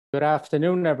Good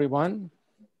afternoon, everyone.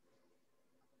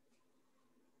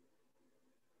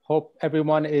 Hope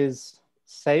everyone is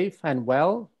safe and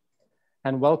well,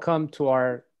 and welcome to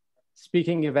our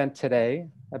speaking event today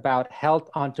about health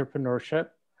entrepreneurship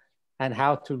and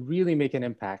how to really make an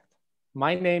impact.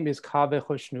 My name is Kaveh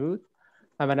Khoshnood.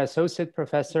 I'm an associate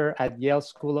professor at Yale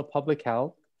School of Public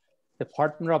Health,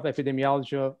 Department of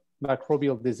Epidemiology of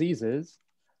Microbial Diseases,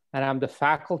 and I'm the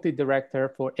faculty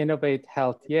director for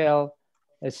InnovateHealth Yale,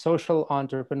 a social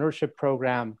entrepreneurship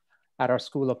program at our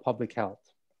School of Public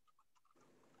Health.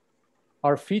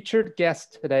 Our featured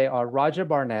guests today are Roger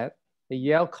Barnett, a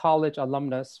Yale College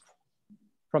alumnus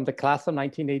from the class of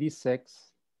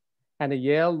 1986, and a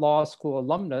Yale Law School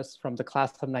alumnus from the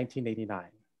class of 1989.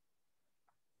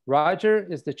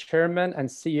 Roger is the chairman and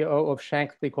CEO of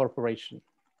Shankly Corporation.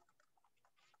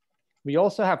 We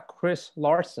also have Chris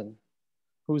Larsen,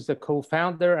 who's the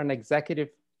co-founder and executive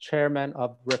chairman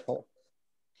of Ripple.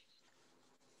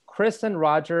 Chris and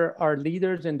Roger are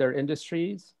leaders in their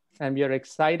industries, and we are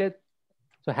excited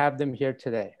to have them here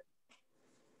today.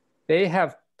 They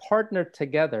have partnered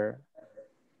together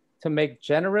to make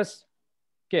generous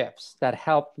gifts that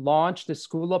helped launch the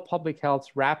School of Public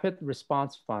Health's Rapid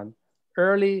Response Fund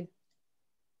early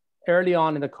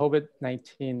on in the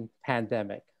COVID-19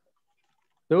 pandemic.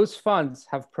 Those funds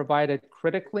have provided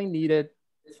critically needed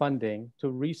funding to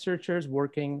researchers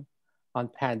working on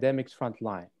pandemic's front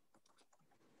line.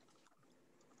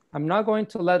 I'm now going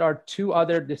to let our two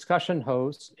other discussion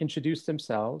hosts introduce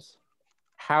themselves,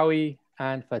 Howie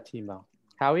and Fatema.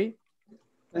 Howie?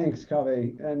 Thanks,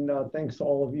 Kaveh, and thanks to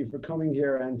all of you for coming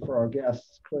here and for our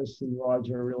guests, Chris and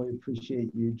Roger. Really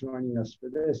appreciate you joining us for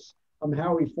this. I'm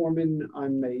Howie Forman.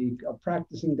 I'm a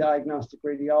practicing diagnostic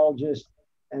radiologist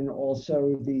and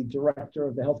also the director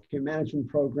of the healthcare management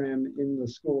program in the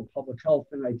School of Public Health,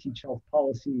 and I teach health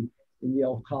policy in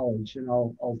Yale College. And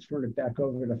I'll turn it back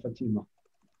over to Fatema.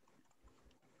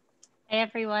 Hey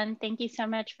everyone, thank you so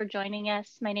much for joining us.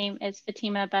 My name is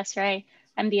Fatema Basrai.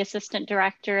 I'm the Assistant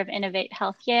Director of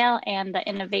InnovateHealth Yale and the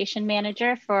Innovation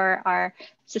Manager for our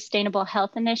Sustainable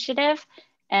Health Initiative,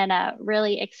 and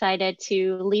really excited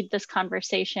to lead this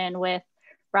conversation with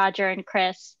Roger and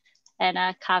Chris and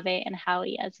Kaveh and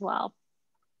Howie as well.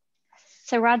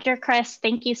 So Roger, Chris,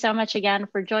 thank you so much again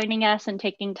for joining us and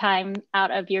taking time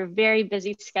out of your very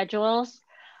busy schedules.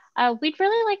 We'd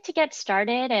really like to get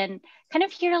started and kind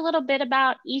of hear a little bit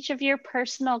about each of your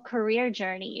personal career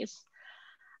journeys.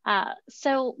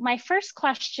 So my first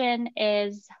question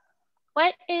is,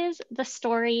 what is the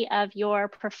story of your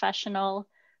professional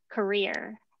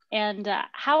career? And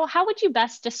how would you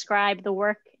best describe the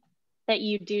work that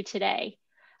you do today?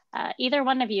 Either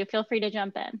one of you, feel free to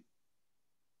jump in.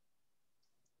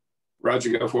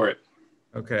 Roger, go for it.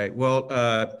 Okay, well,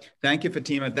 thank you,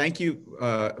 Fatema. Thank you,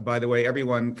 by the way,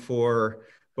 everyone, for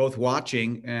both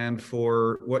watching and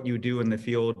for what you do in the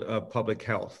field of public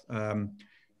health.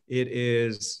 It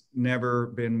is never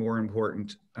been more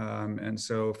important. And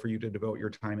so for you to devote your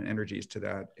time and energies to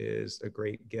that is a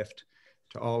great gift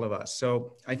to all of us.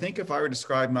 So I think if I were to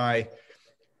describe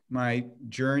my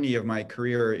journey of my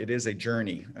career, it is a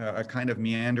journey, a kind of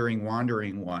meandering,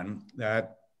 wandering one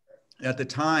that at the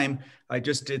time, I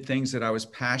just did things that I was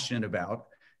passionate about,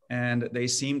 and they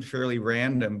seemed fairly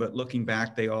random, but looking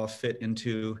back, they all fit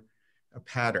into a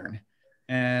pattern.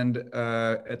 And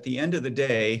at the end of the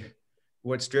day,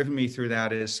 what's driven me through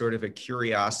that is sort of a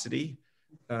curiosity,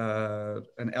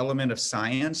 an element of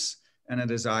science, and a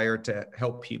desire to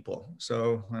help people.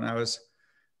 So when I was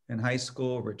in high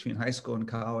school, between high school and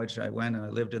college, I went and I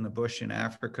lived in the bush in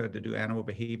Africa to do animal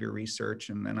behavior research,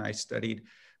 and then I studied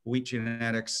wheat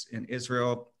genetics in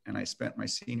Israel, and I spent my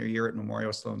senior year at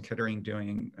Memorial Sloan Kettering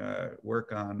doing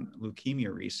work on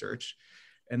leukemia research.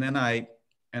 And then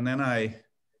I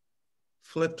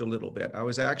flipped a little bit. I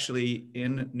was actually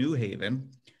in New Haven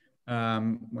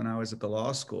when I was at the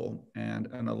law school, and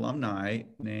an alumni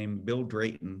named Bill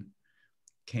Drayton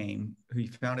came. He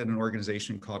founded an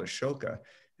organization called Ashoka,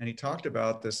 and he talked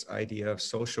about this idea of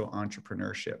social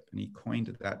entrepreneurship, and he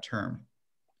coined that term.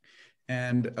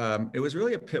 And it was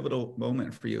really a pivotal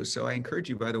moment for you. So I encourage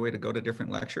you, by the way, to go to different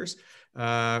lectures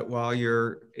while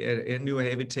you're in New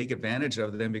Haven. Take advantage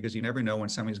of them, because you never know when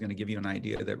somebody's going to give you an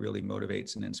idea that really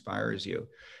motivates and inspires you.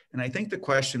 And I think the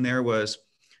question there was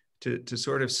to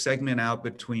sort of segment out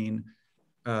between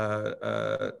NGO,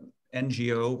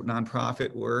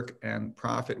 nonprofit work, and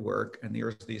profit work. And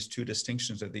there's these two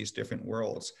distinctions of these different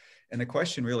worlds. And the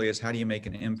question really is, how do you make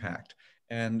an impact?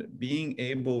 And being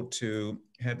able to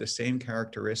have the same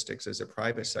characteristics as a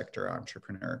private sector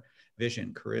entrepreneur,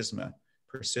 vision, charisma,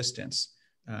 persistence,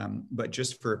 but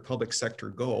just for a public sector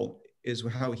goal, is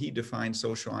how he defines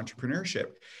social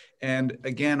entrepreneurship. And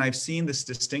again, I've seen this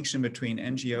distinction between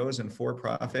NGOs and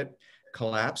for-profit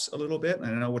collapse a little bit. And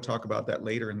I know we'll talk about that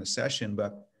later in the session,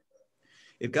 but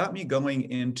it got me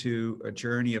going into a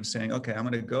journey of saying, okay, I'm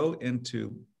going to go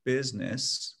into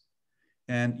business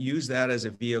and use that as a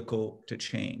vehicle to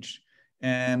change.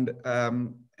 And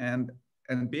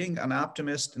being an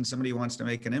optimist and somebody who wants to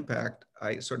make an impact,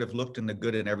 I sort of looked in the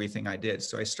good in everything I did.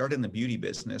 So I started in the beauty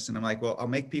business, and I'm like, well, I'll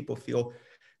make people feel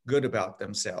good about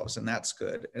themselves, and that's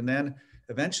good. And then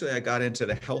eventually I got into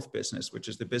the health business, which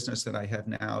is the business that I have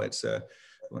now. It's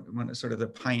sort of the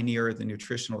pioneer of the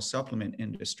nutritional supplement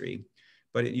industry,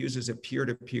 but it uses a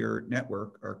peer-to-peer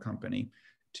network, our company,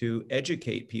 to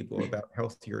educate people about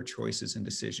healthier choices and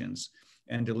decisions,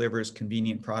 and delivers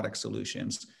convenient product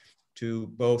solutions to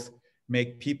both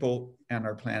make people and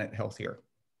our planet healthier.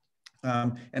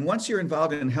 And once you're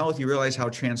involved in health, you realize how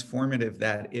transformative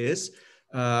that is.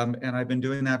 And I've been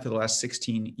doing that for the last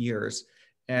 16 years.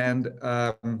 And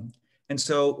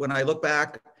so when I look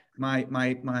back, my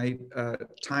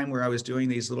time where I was doing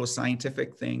these little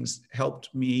scientific things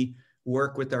helped me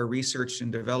work with our research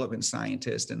and development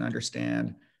scientists and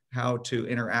understand how to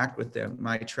interact with them.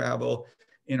 My travel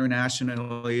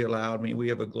internationally allowed me, we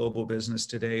have a global business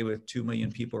today with 2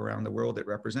 million people around the world that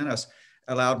represent us,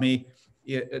 allowed me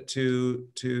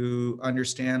to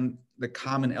understand the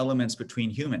common elements between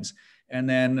humans. And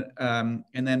then,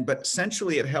 but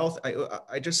essentially at health,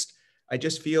 I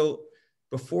just feel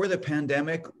before the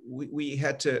pandemic, we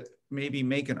had to maybe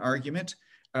make an argument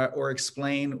or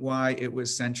explain why it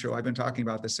was central. I've been talking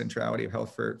about the centrality of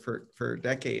health for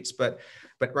decades, but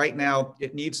right now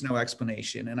it needs no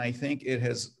explanation. And I think it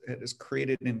has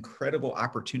created incredible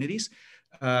opportunities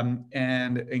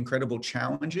and incredible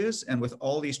challenges. And with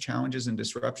all these challenges and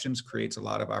disruptions creates a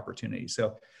lot of opportunities.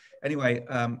 So anyway,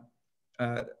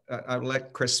 I'll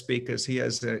let Chris speak because he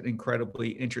has an incredibly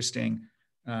interesting,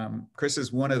 Chris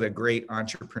is one of the great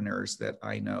entrepreneurs that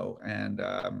I know. And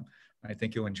I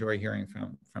think you'll enjoy hearing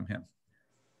from him.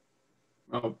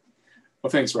 Well,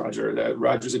 thanks, Roger.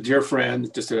 Roger's a dear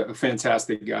friend, just a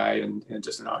fantastic guy, and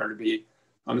just an honor to be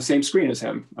on the same screen as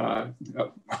him.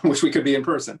 Wish we could be in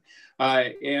person.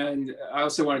 And I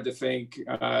also wanted to thank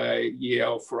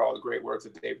Yale for all the great work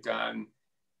that they've done.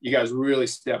 You guys really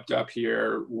stepped up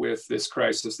here with this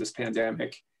crisis, this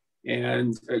pandemic.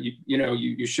 And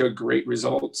you showed great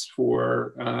results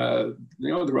for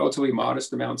the relatively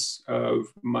modest amounts of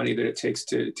money that it takes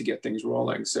to get things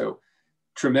rolling. So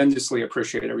tremendously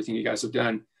appreciate everything you guys have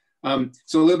done.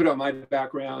 So a little bit on my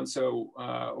background. So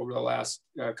over the last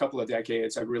couple of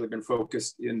decades, I've really been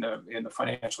focused in the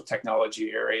financial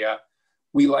technology area.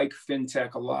 We like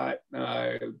fintech a lot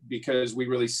because we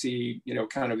really see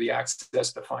kind of the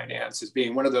access to finance as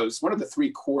being one of the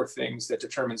three core things that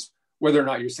determines whether or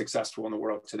not you're successful in the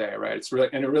world today, right?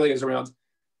 It really is around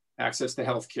access to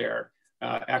healthcare,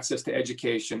 access to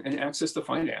education, and access to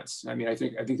finance. I mean, I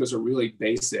think those are really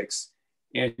basics.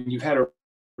 And you've had a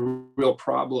real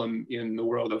problem in the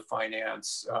world of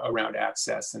finance around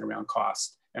access and around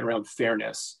cost and around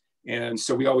fairness. And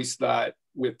so we always thought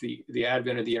with the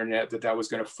advent of the internet that was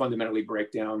going to fundamentally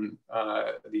break down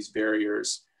these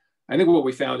barriers. I think what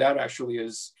we found out actually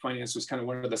is finance was kind of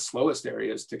one of the slowest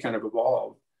areas to kind of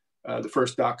evolve. The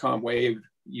first dot-com wave,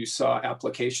 you saw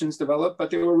applications develop,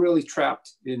 but they were really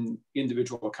trapped in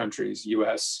individual countries.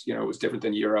 US, it was different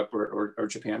than Europe or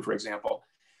Japan, for example.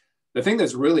 The thing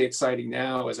that's really exciting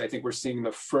now is I think we're seeing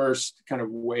the first kind of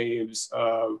waves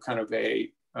of kind of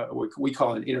what we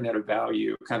call an internet of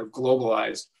value, kind of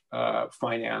globalized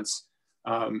finance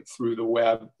through the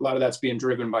web. A lot of that's being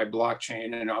driven by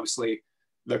blockchain, and obviously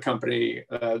the company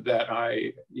that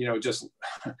I,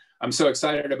 I'm so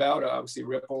excited about. Obviously,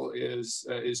 Ripple is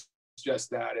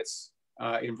just that. It's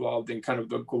involved in kind of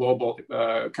the global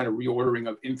kind of reordering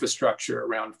of infrastructure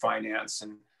around finance,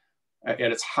 and at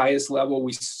its highest level,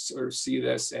 we sort of see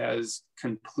this as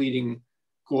completing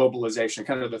globalization,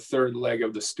 kind of the third leg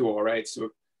of the stool, right? So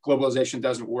globalization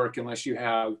doesn't work unless you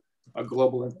have a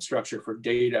global infrastructure for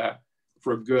data,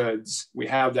 for goods. We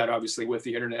have that obviously with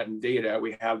the internet and data.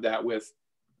 We have that with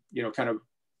kind of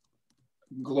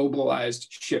globalized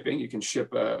shipping. You can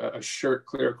ship a shirt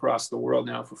clear across the world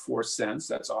now for 4 cents.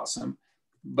 That's awesome.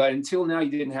 But until now, you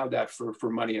didn't have that for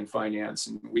money and finance.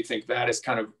 And we think that is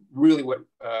kind of really what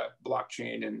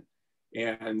blockchain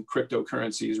and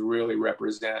cryptocurrencies really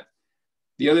represent.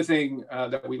 The other thing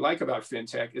that we like about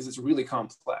fintech is it's really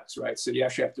complex, right? So you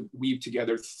actually have to weave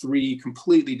together 3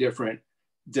 completely different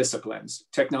disciplines: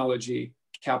 technology,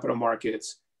 capital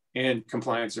markets, and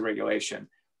compliance and regulation.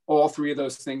 All 3 of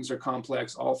those things are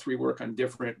complex. All 3 work on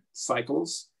different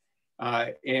cycles.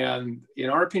 And in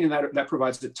our opinion, that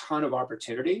provides a ton of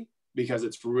opportunity because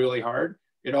it's really hard.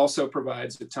 It also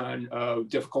provides a ton of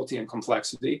difficulty and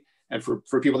complexity. And for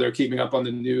people that are keeping up on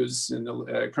the news and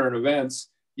the current events,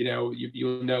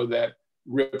 you'll know that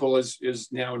Ripple is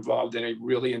now involved in a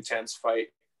really intense fight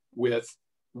with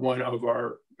one of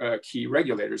our key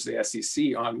regulators, the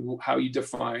SEC, on how you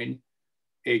define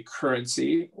a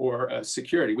currency or a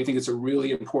security. We think it's a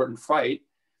really important fight.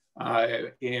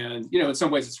 And, in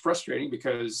some ways it's frustrating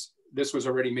because this was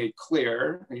already made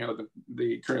clear,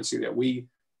 the currency that we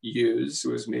use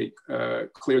was made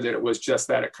clear that it was just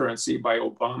that, a currency, by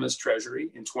Obama's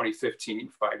Treasury in 2015,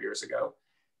 5 years ago.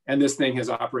 And this thing has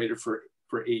operated for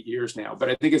 8 years now. But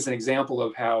I think it's an example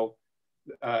of how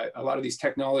a lot of these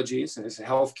technologies, and it's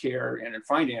healthcare and in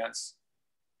finance,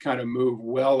 kind of move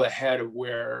well ahead of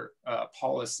where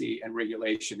policy and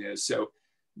regulation is. So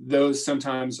those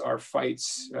sometimes are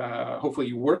fights. Hopefully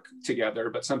you work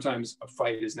together, but sometimes a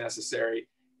fight is necessary.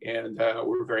 And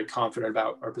we're very confident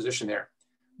about our position there.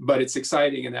 But it's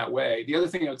exciting in that way. The other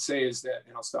thing I would say is that,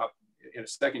 and I'll stop in a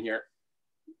second here,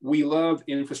 we love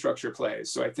infrastructure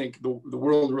plays. So I think the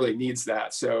world really needs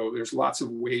that. So there's lots of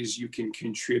ways you can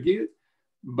contribute,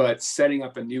 but setting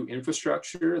up a new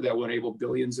infrastructure that will enable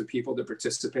billions of people to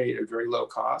participate at very low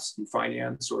cost in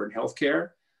finance or in healthcare,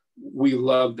 we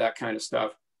love that kind of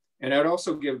stuff. And I'd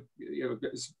also give,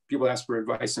 people ask for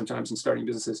advice sometimes in starting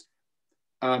businesses.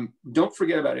 Don't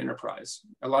forget about enterprise.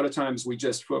 A lot of times we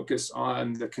just focus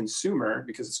on the consumer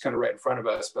because it's kind of right in front of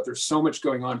us, but there's so much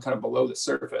going on kind of below the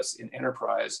surface in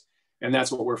enterprise. And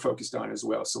that's what we're focused on as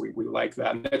well. So we like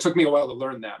that. And it took me a while to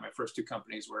learn that. My first 2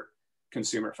 companies were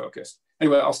consumer focused.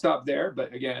 Anyway, I'll stop there.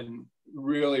 But again,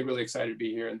 really, really excited to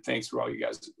be here. And thanks for all you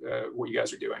guys, what you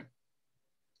guys are doing.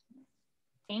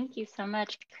 Thank you so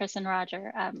much, Chris and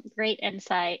Roger. Great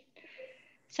insight.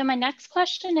 So my next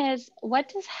question is, what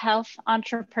does health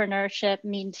entrepreneurship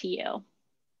mean to you?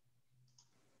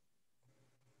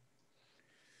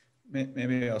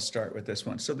 Maybe I'll start with this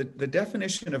one. So the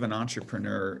definition of an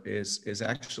entrepreneur is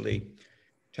actually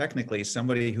technically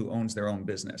somebody who owns their own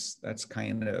business. That's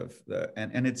kind of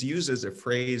and it's used as a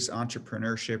phrase,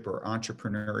 entrepreneurship or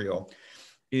entrepreneurial,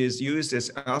 is used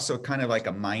as also kind of like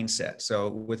a mindset. So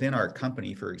within our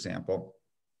company, for example,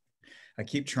 I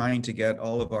keep trying to get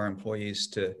all of our employees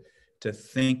to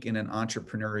think in an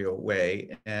entrepreneurial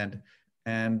way. And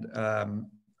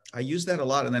I use that a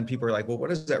lot. And then people are like, well, what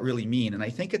does that really mean? And I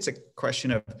think it's a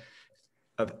question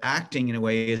of acting in a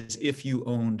way as if you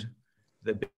owned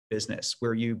the business,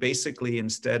 where you basically,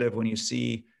 instead of when you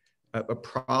see a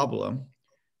problem,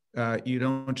 you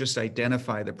don't just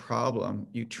identify the problem,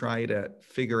 you try to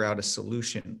figure out a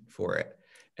solution for it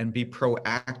and be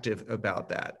proactive about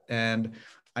that. And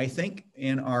I think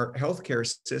in our healthcare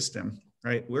system,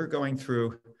 right, we're going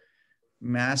through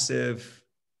massive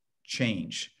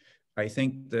change. I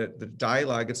think that the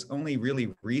dialogue, it's only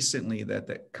really recently that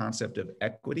the concept of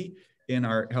equity in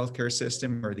our healthcare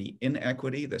system, or the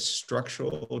inequity, the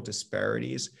structural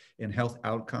disparities in health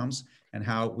outcomes, and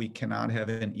how we cannot have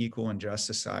an equal and just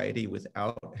society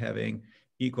without having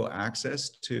equal access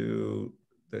to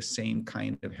the same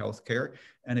kind of healthcare.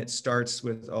 And it starts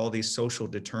with all these social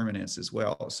determinants as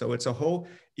well. So it's a whole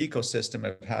ecosystem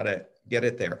of how to get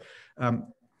it there.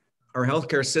 Our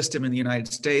healthcare system in the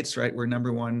United States, right, we're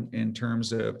number 1 in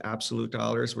terms of absolute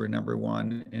dollars. We're number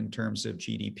 1 in terms of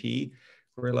GDP.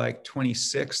 We're like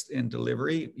 26th in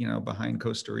delivery, behind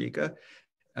Costa Rica.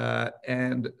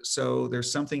 And so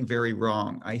there's something very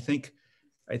wrong. I think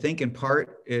in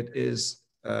part it is,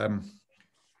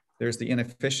 there's the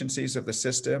inefficiencies of the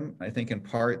system. I think in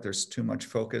part there's too much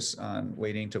focus on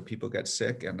waiting till people get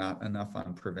sick and not enough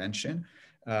on prevention.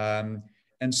 And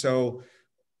so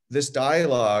this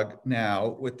dialogue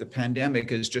now with the pandemic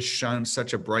has just shone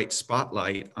such a bright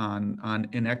spotlight on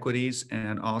inequities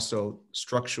and also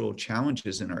structural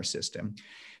challenges in our system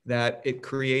that it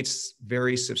creates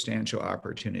very substantial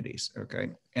opportunities, okay?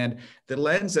 And the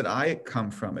lens that I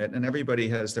come from it, and everybody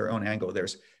has their own angle,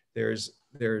 there's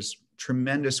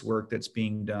tremendous work that's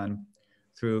being done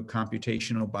through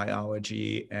computational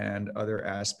biology and other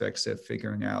aspects of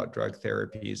figuring out drug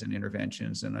therapies and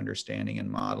interventions and understanding and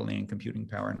modeling and computing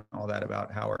power and all that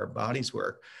about how our bodies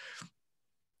work.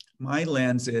 My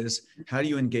lens is, how do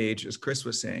you engage, as Chris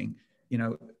was saying,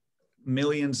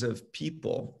 millions of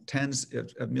people, tens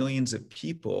of millions of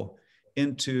people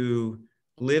into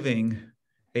living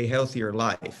a healthier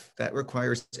life? That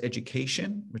requires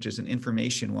education, which is an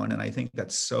information one. And I think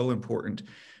that's so important.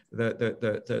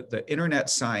 The internet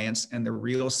science and the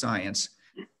real science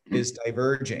is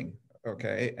diverging.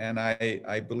 okay? And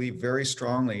I believe very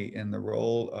strongly in the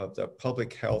role of the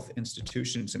public health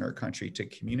institutions in our country to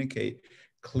communicate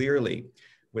clearly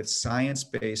with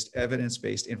science-based,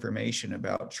 evidence-based information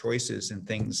about choices and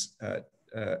things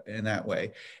in that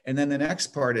way. And then the next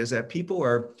part is that people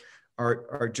are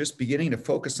just beginning to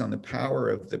focus on the power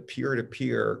of the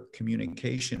peer-to-peer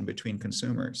communication between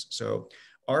consumers. So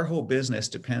our whole business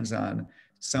depends on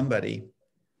somebody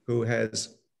who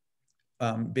has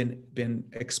been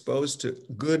exposed to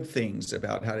good things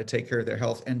about how to take care of their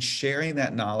health and sharing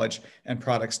that knowledge and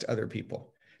products to other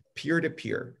people,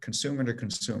 peer-to-peer, consumer to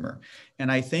consumer.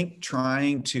 And I think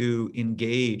trying to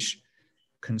engage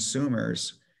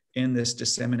consumers in this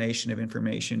dissemination of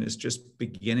information is just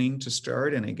beginning to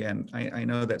start. And again, I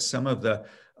know that some of the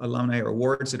alumni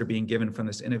awards that are being given from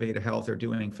this InnovateHealth are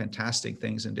doing fantastic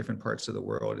things in different parts of the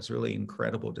world. It's really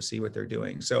incredible to see what they're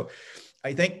doing. So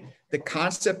I think the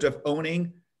concept of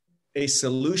owning a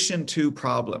solution to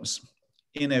problems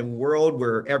in a world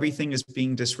where everything is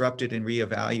being disrupted and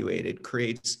reevaluated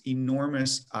creates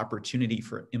enormous opportunity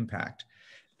for impact.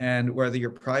 And whether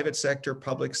you're private sector,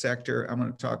 public sector, I'm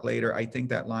going to talk later, I think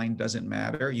that line doesn't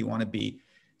matter. You want to be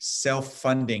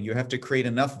self-funding. You have to create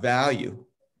enough value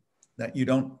that you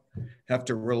don't have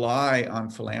to rely on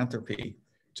philanthropy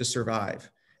to survive.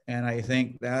 And I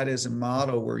think that is a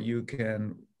model where you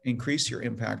can increase your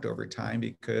impact over time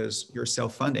because you're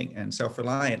self-funding and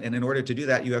self-reliant. And in order to do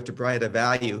that, you have to provide a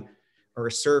value or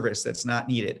a service that's not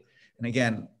needed. And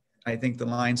again, I think the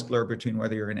lines blur between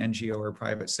whether you're an NGO or a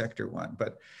private sector one.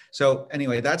 But so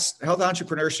anyway, that's health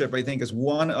entrepreneurship, I think, is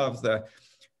one of the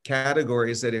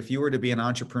categories that if you were to be an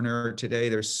entrepreneur today,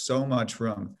 there's so much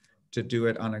room to do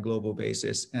it on a global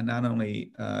basis and not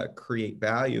only create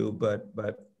value, but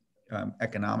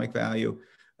economic value,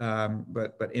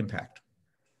 but impact.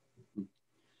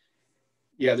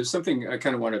 Yeah, there's something I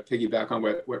kind of want to piggyback on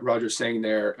what Roger's saying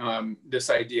there. This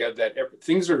idea that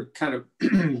things are kind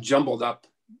of jumbled up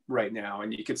right now,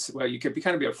 and you could be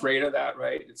kind of be afraid of that,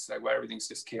 right? It's like, well, everything's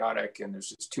just chaotic and there's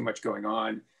just too much going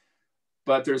on.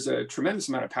 But there's a tremendous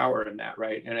amount of power in that,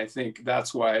 right? And I think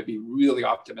that's why I'd be really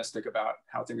optimistic about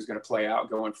how things are going to play out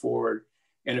going forward.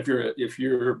 And if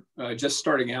you're just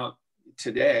starting out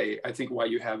today, I think why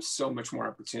you have so much more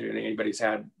opportunity than anybody's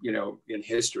had, in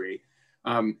history.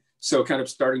 So kind of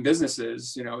starting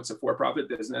businesses, it's a for-profit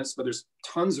business, but there's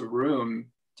tons of room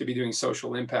to be doing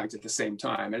social impact at the same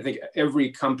time. And I think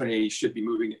every company should be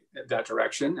moving in that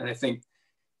direction. And I think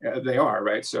they are,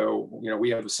 right? So, we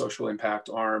have a social impact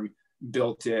arm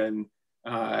built in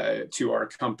to our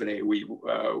company.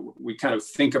 We kind of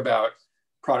think about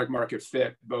product market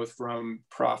fit, both from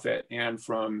profit and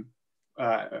from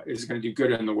is it going to do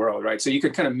good in the world, right? So you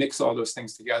could kind of mix all those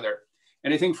things together.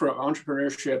 And I think for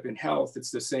entrepreneurship in health, it's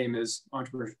the same as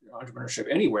entrepreneurship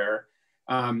anywhere.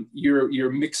 You're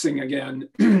mixing, again,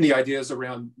 the ideas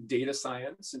around data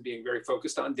science and being very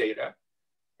focused on data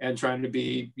and trying to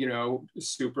be,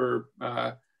 super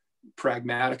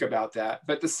pragmatic about that.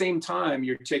 But at the same time,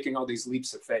 you're taking all these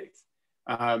leaps of faith.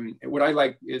 What I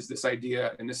like is this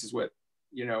idea, and this is what,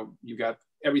 you've got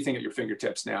everything at your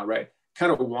fingertips now, right?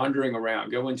 Kind of wandering around,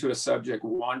 go into a subject,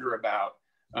 wander about.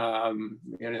 And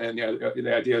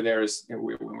the idea there is,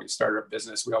 when we start a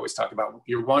business, we always talk about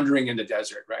you're wandering in the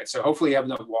desert, right? So hopefully you have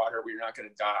enough water where you're not going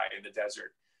to die in the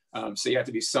desert. So you have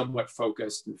to be somewhat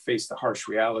focused and face the harsh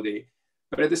reality.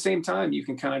 But at the same time, you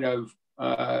can kind of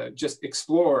just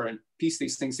explore and piece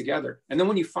these things together. And then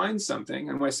when you find something,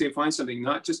 and when I say find something,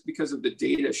 not just because of the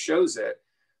data shows it,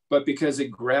 but because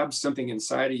it grabs something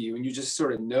inside of you and you just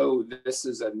sort of know this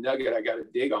is a nugget I got to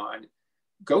dig on,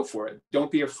 go for it. Don't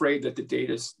be afraid that the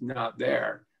data's not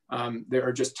there. There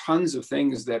are just tons of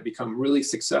things that become really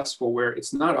successful where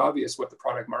it's not obvious what the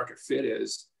product market fit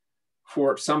is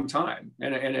for some time.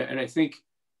 And I think,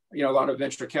 a lot of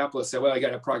venture capitalists say, well, I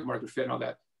got a product market fit and all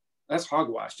that. That's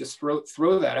hogwash. Just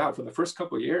throw that out for the first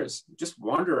couple of years. Just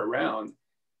wander around,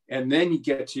 and then you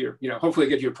get to your, hopefully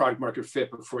get your product market fit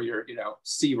before your,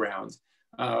 C round.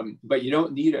 But you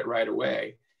don't need it right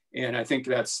away. And I think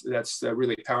that's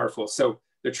really powerful. So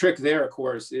the trick there, of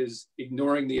course, is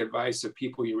ignoring the advice of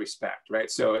people you respect,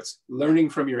 right? So it's learning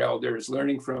from your elders,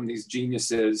 learning from these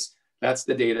geniuses. That's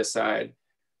the data side.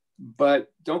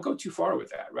 But don't go too far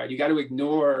with that, right? You got to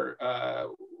ignore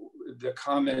the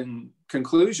common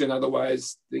conclusion.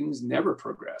 Otherwise, things never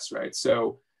progress, right?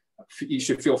 So you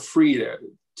should feel free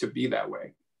to be that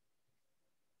way.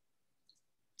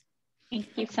 Thank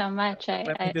you so much. I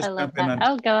love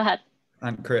that. Go ahead.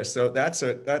 On Chris. So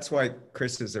that's why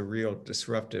Chris is a real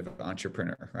disruptive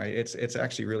entrepreneur, right? It's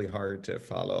actually really hard to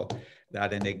follow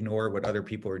that and ignore what other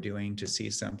people are doing to see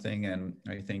something. And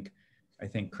I think I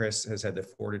think Chris has had the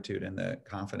fortitude and the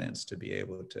confidence to be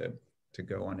able to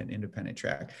go on an independent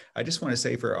track. I just want to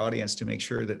say for our audience to make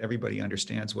sure that everybody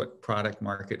understands what product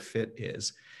market fit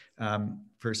is.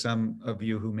 For some of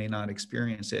you who may not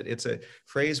experience it, it's a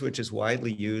phrase which is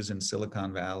widely used in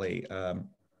Silicon Valley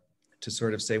to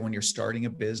sort of say when you're starting a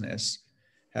business,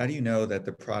 how do you know that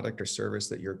the product or service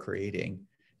that you're creating,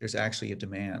 there's actually a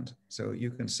demand? So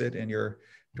you can sit in your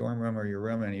dorm room or your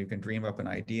room and you can dream up an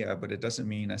idea, but it doesn't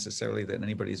mean necessarily that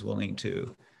anybody's willing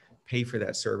to pay for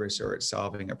that service or it's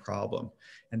solving a problem.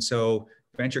 And so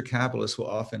venture capitalists will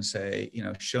often say, you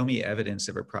know, show me evidence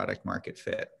of a product market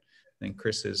fit. And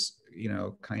Chris's, you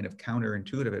know, kind of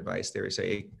counterintuitive advice there is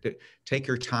say, take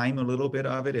your time a little bit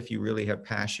of it. If you really have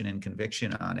passion and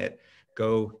conviction on it,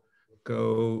 go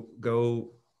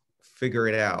figure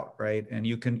it out, right? And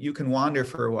you can wander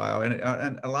for a while.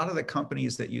 And a lot of the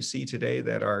companies that you see today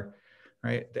that are,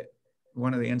 right, that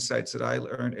one of the insights that I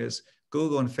learned is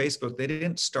Google and Facebook, they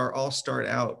didn't all start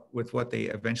out with what they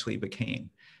eventually became.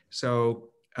 So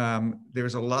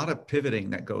there's a lot of pivoting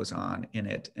that goes on in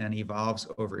it and evolves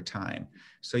over time.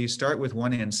 So you start with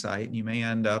one insight and you may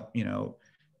end up, you know,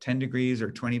 10 degrees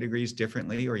or 20 degrees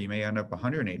differently, or you may end up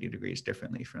 180 degrees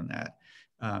differently from that.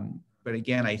 But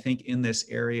again, I think in this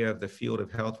area of the field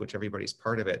of health, which everybody's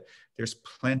part of it, there's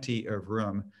plenty of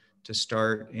room to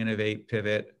start, innovate,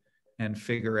 pivot, and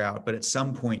figure out. But at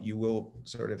some point, you will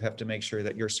sort of have to make sure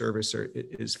that your service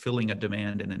is filling a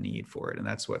demand and a need for it. And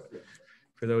that's what,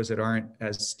 for those that aren't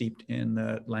as steeped in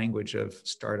the language of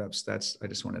startups, I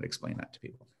just wanted to explain that to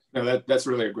people. No, that's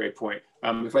really a great point.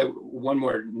 If I one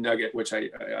more nugget, which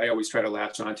I always try to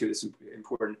latch onto, this is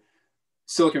important.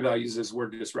 Silicon Valley uses the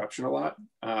word disruption a lot.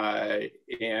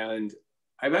 And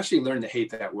I've actually learned to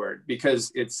hate that word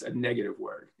because it's a negative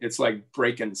word. It's like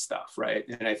breaking stuff, right?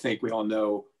 And I think we all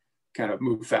know kind of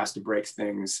move fast to break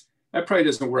things. That probably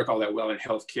doesn't work all that well in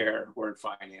healthcare or in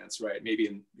finance, right?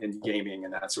 Maybe in gaming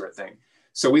and that sort of thing.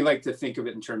 So we like to think of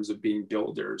it in terms of being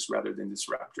builders rather than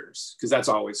disruptors, because that's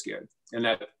always good. And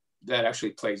that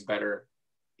actually plays better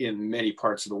in many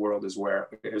parts of the world as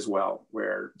well,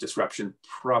 where disruption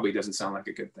probably doesn't sound like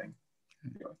a good thing.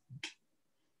 Anyway.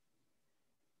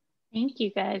 Thank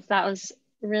you, guys. That was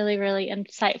really, really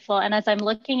insightful. And as I'm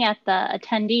looking at the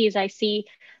attendees, I see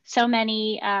so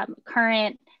many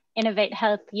current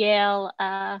InnovateHealth Yale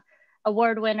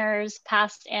award winners,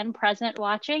 past and present,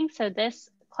 watching. So this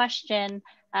question,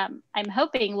 I'm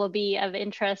hoping will be of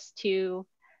interest to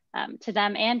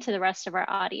them and to the rest of our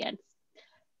audience.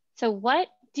 So what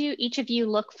do each of you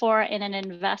look for in an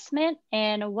investment,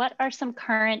 and what are some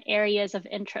current areas of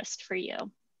interest for you?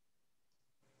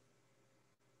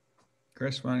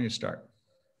 Chris, why don't you start?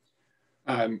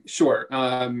 Sure.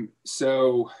 And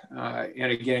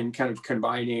again, kind of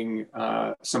combining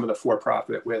some of the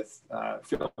for-profit with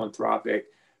philanthropic.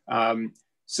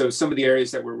 So some of the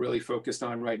areas that we're really focused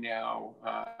on right now,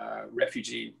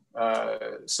 refugee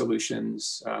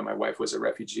solutions. My wife was a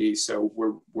refugee, so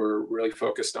we're really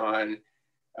focused on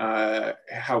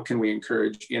how can we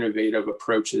encourage innovative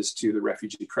approaches to the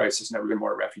refugee crisis. Never been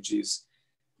more refugees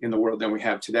in the world than we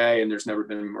have today, and there's never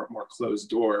been more closed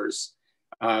doors.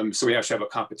 So we actually have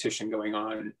a competition going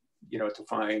on, you know, to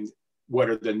find what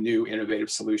are the new innovative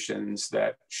solutions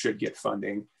that should get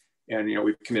funding. And, you know,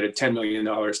 we've committed $10 million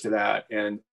to that.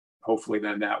 And hopefully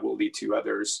then that will lead to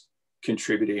others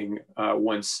contributing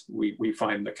once we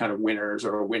find the kind of winners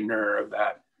or a winner of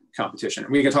that competition.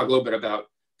 And we can talk a little bit about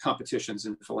competitions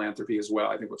in philanthropy as well.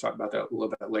 I think we'll talk about that a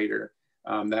little bit later.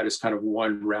 That is kind of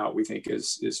one route we think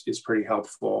is pretty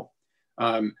helpful.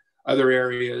 Other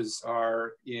areas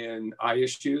are in eye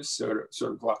issues, sort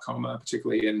of glaucoma,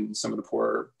 particularly in some of the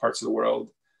poorer parts of the world.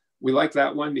 We like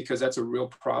that one because that's a real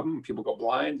problem. People go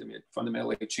blind. I mean, it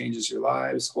fundamentally changes your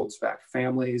lives, holds back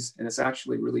families, and it's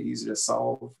actually really easy to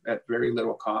solve at very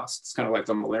little cost. It's kind of like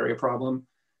the malaria problem.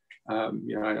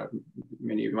 You know, I know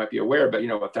many of you might be aware, but, you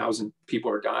know, 1,000 people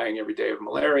are dying every day of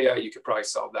malaria. You could probably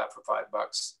solve that for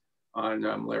 $5 on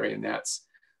malaria nets.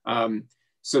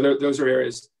 So those are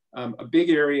areas. A big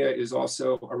area is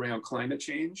also around climate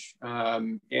change.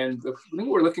 And the thing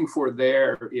we're looking for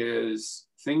there is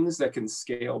things that can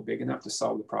scale big enough to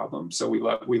solve the problem. So we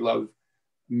love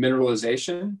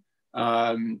mineralization.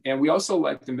 And we also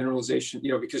like the mineralization,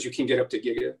 you know, because you can get up to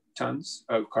gigatons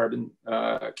of carbon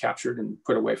captured and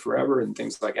put away forever, and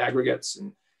things like aggregates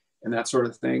and that sort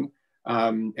of thing.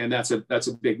 And that's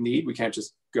a big need. We can't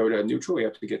just go to neutral, we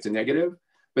have to get to negative.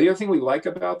 But the other thing we like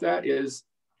about that is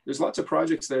there's lots of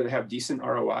projects there that have decent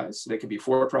ROIs. So they can be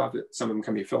for-profit, some of them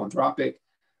can be philanthropic,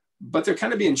 but they're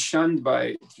kind of being shunned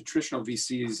by traditional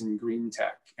VCs in green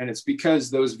tech. And it's because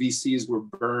those VCs were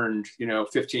burned,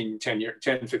 15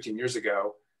 years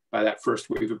ago by that first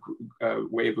wave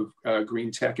of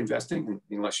green tech investing,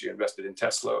 unless you invested in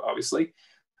Tesla, obviously.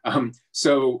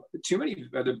 So too many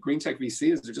of the green tech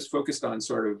VCs are just focused on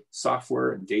sort of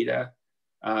software and data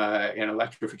and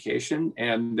electrification,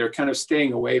 and they're kind of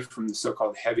staying away from the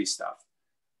so-called heavy stuff.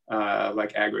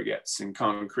 Like aggregates and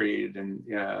concrete and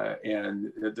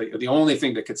the only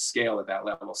thing that could scale at that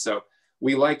level. So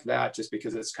we like that just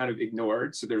because it's kind of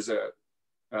ignored. So there's a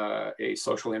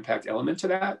social impact element to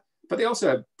that, but they also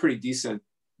have pretty decent,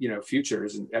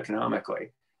 futures and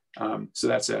economically. So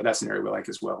that's an area we like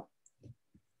as well.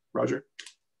 Roger?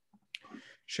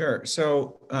 Sure.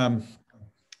 So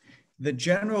the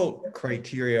general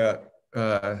criteria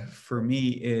for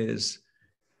me is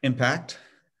impact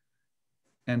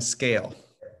and scale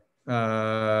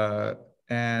and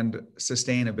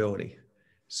sustainability.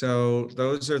 So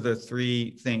those are the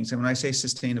three things. And when I say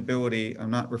sustainability, I'm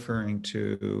not referring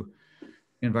to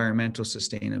environmental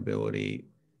sustainability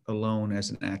alone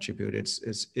as an attribute.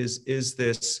 Is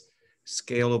this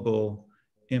scalable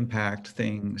impact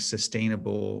thing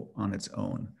sustainable on its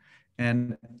own?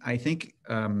 And I think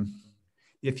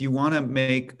if you want to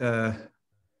make a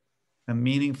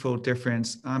meaningful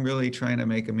difference, I'm really trying to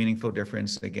make a meaningful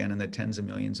difference again in the tens of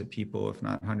millions of people, if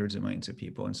not hundreds of millions of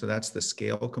people. And so that's the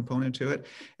scale component to it.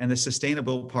 And the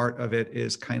sustainable part of it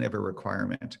is kind of a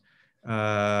requirement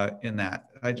in that.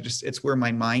 It's where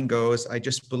my mind goes. I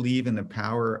just believe in the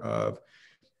power of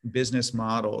business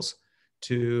models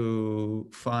to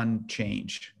fund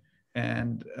change.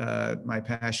 And my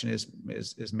passion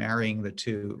is marrying the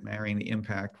two, marrying the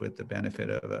impact with the benefit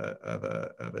of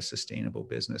a sustainable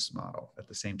business model at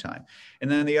the same time. And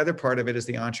then the other part of it is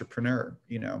the entrepreneur.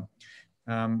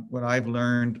 What I've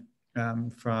learned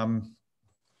from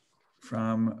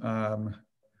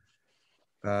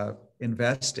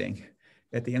investing,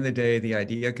 at the end of the day, the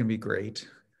idea can be great,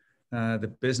 the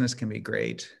business can be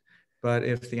great, but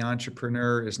if the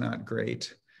entrepreneur is not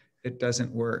great, it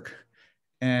doesn't work.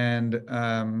 And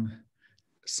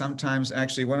sometimes,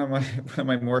 actually, one of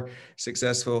my more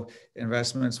successful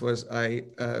investments was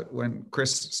when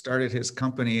Chris started his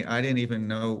company, I didn't even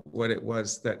know what it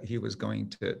was that he was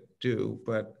going to do,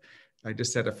 but I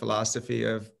just had a philosophy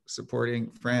of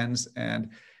supporting friends and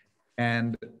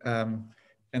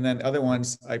then other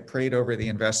ones, I prayed over the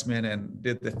investment and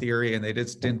did the theory, and they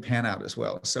just didn't pan out as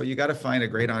well. So you got to find a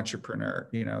great entrepreneur,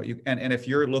 and if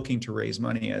you're looking to raise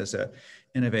money as a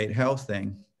InnovateHealth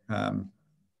thing,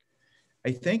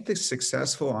 I think the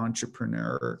successful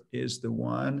entrepreneur is the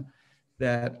one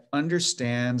that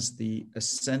understands the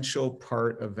essential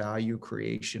part of value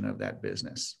creation of that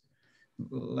business.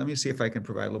 Let me see if I can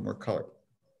provide a little more color.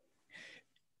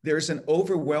 There's an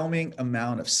overwhelming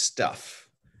amount of stuff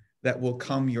that will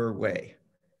come your way,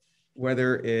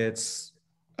 whether it's,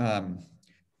 and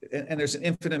there's an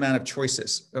infinite amount of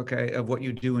choices, okay, of what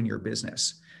you do in your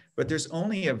business. But there's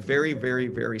only a very, very,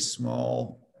 very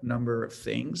small number of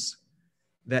things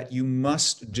that you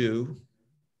must do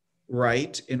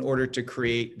right in order to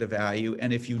create the value.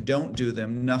 And if you don't do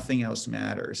them, nothing else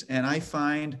matters. And I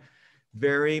find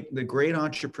the great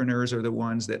entrepreneurs are the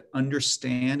ones that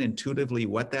understand intuitively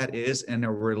what that is and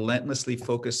are relentlessly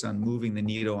focused on moving the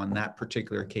needle on that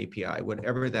particular KPI,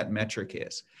 whatever that metric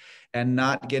is, and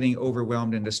not getting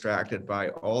overwhelmed and distracted by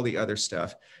all the other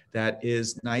stuff that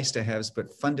is nice to have,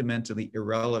 but fundamentally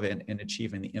irrelevant in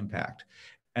achieving the impact.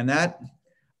 And that,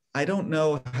 I don't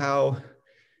know how,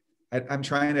 I'm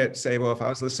trying to say, well, if I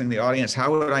was listening to the audience,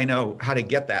 how would I know how to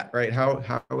get that, right?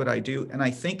 How would I do? And I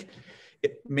think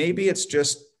maybe it's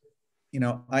just,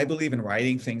 I believe in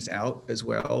writing things out as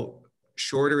well.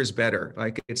 Shorter is better.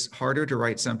 Like, it's harder to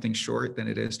write something short than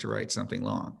it is to write something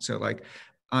long. So like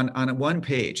on one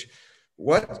page,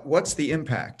 what's the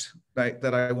impact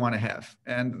that I want to have?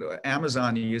 And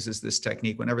Amazon uses this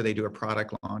technique whenever they do a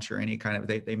product launch or any kind of,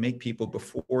 they make people,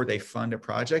 before they fund a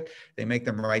project, they make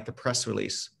them write the press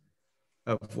release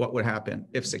of what would happen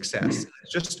if success.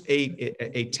 It's just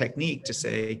a technique to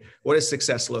say, what does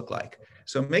success look like?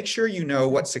 So make sure you know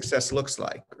what success looks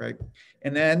like, right?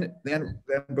 And then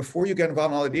before you get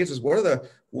involved in all the details, what are the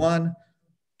 1,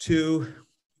 2,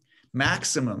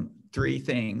 maximum 3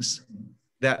 things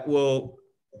that will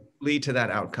lead to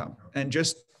that outcome? And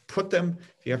just put them,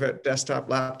 if you have a desktop,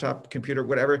 laptop, computer,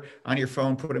 whatever, on your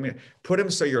phone, put them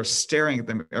so you're staring at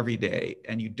them every day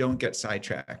and you don't get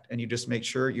sidetracked, and you just make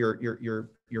sure you're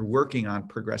working on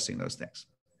progressing those things.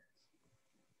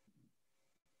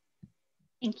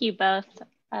 Thank you both.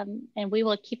 And we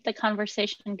will keep the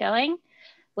conversation going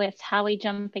with Howie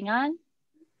jumping on.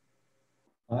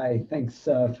 Hi, thanks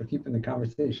for keeping the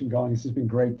conversation going. This has been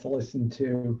great to listen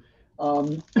to.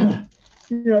 One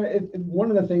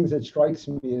of the things that strikes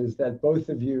me is that both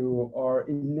of you are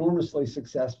enormously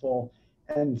successful.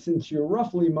 And since you're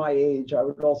roughly my age, I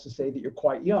would also say that you're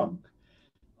quite young.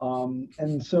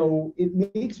 And so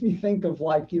it makes me think of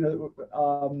like, what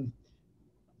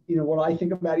I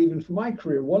think about even for my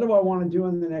career. What do I want to do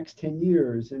in the next 10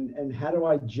 years? And how do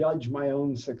I judge my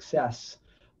own success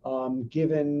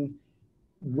given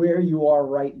where you are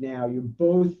right now? You're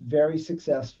both very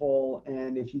successful,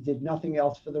 and if you did nothing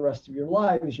else for the rest of your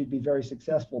lives, you'd be very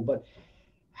successful. But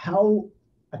how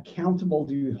accountable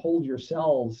do you hold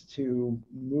yourselves to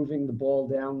moving the ball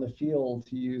down the field,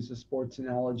 to use a sports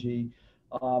analogy?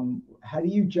 How do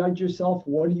you judge yourself?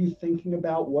 What are you thinking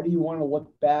about? What do you want to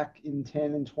look back in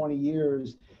 10 and 20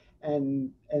 years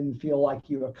and feel like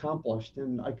you accomplished?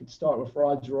 And I could start with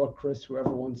Roger or Chris, whoever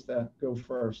wants to go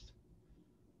first.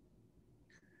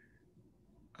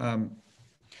 I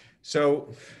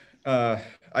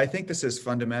think this is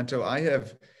fundamental. I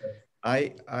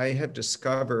have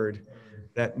discovered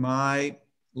that my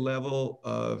level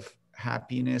of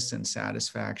happiness and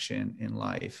satisfaction in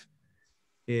life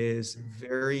is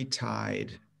very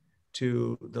tied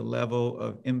to the level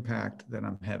of impact that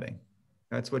I'm having.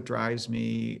 That's what drives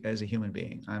me as a human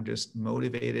being. I'm just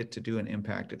motivated to do an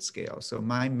impact at scale. So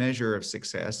my measure of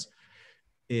success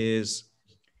is,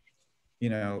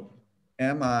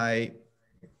 am I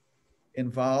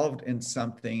involved in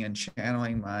something and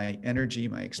channeling my energy,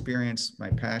 my experience, my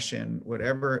passion,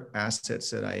 whatever assets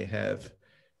that I have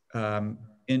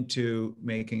into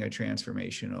making a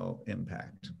transformational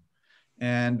impact.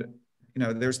 And,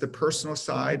 there's the personal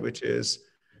side, which is,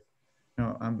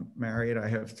 I'm married, I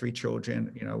have 3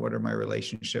 children, what are my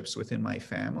relationships within my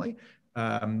family?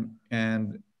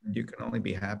 And you can only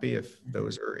be happy if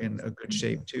those are in a good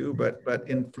shape too. But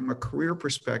from a career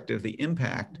perspective, the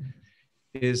impact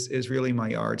is really my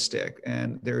yardstick.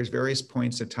 And there's various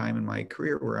points of time in my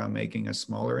career where I'm making a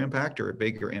smaller impact or a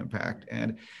bigger impact.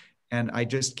 And I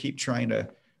just keep trying to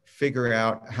figure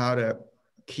out how to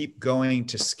keep going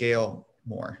to scale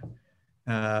more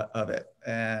of it.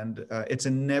 And it's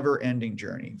a never ending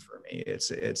journey for me.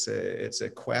 It's a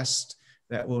quest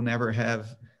that will never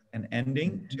have an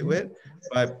ending to it.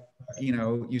 But,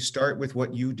 you start with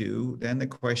what you do. Then the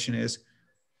question is,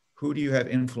 who do you have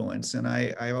influence? And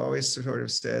I always sort of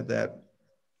said that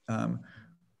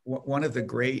one of the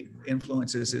great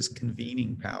influences is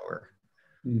convening power.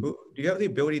 Do you have the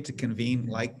ability to convene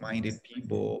like-minded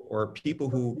people, or people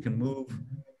who can move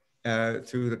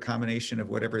through the combination of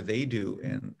whatever they do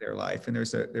in their life? And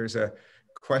there's a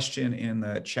question in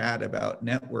the chat about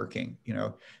networking.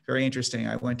 Very interesting.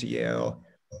 I went to Yale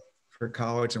for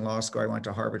college and law school. I went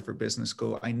to Harvard for business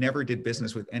school. I never did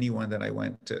business with anyone that I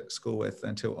went to school with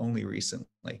until only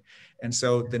recently. And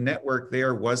so the network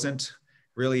there wasn't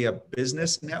really a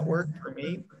business network for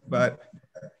me, but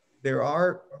the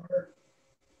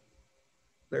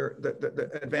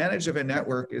advantage of a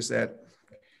network is that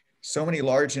so many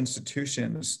large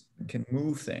institutions can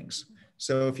move things.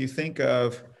 So if you think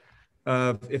of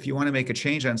if you want to make a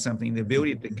change on something, the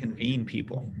ability to convene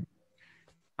people.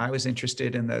 I was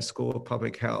interested in the School of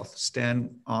Public Health.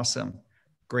 Sten, awesome,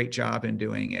 great job in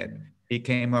doing it. He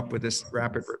came up with this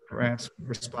rapid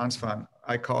response fund.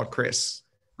 I called Chris.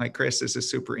 Like, Chris, this is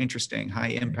super interesting, high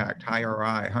impact, high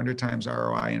ROI, 100 times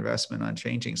ROI investment on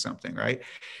changing something, right?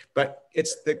 But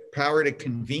it's the power to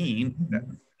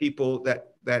convene people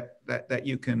that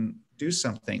you can do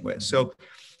something with. So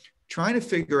trying to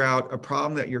figure out a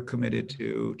problem that you're committed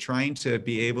to, trying to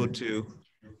be able to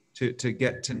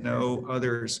get to know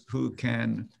others who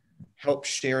can help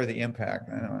share the impact.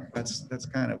 I know that's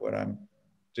kind of what I'm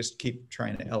just keep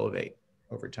trying to elevate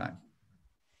over time.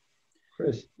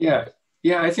 Chris. Yeah,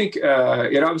 I think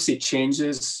it obviously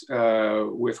changes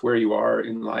with where you are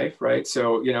in life, right?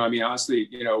 So, honestly,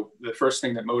 the first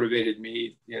thing that motivated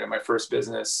me, my first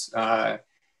business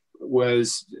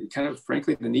was kind of,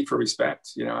 frankly, the need for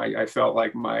respect. I felt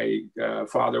like my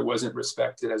father wasn't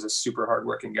respected as a super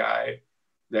hardworking guy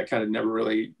that kind of never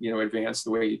really, advanced the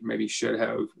way he maybe should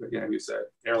have. He was an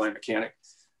airline mechanic,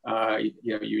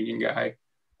 union guy.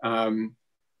 And,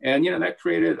 that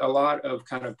created a lot of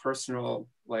kind of personal,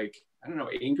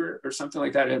 anger or something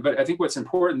like that. But I think what's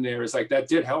important there is that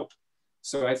did help.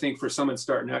 So I think for someone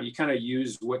starting out, you kind of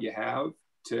use what you have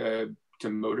to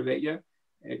motivate you.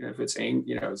 And if it's,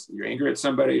 you're angry at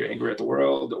somebody, you're angry at the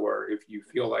world, or if you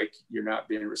feel like you're not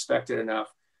being respected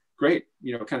enough, great,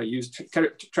 kind of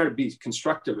try to be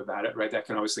constructive about it, right? That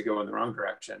can obviously go in the wrong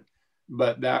direction.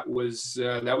 But that was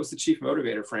the chief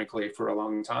motivator, frankly, for a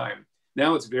long time.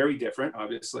 Now it's very different,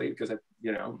 obviously, because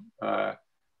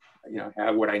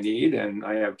have what I need, and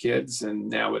I have kids, and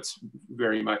now it's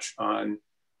very much on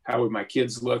how would my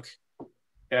kids look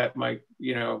at my,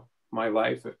 my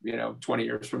life, 20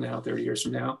 years from now, 30 years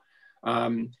from now.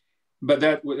 But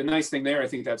the nice thing there, I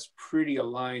think that's pretty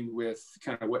aligned with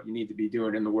kind of what you need to be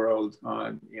doing in the world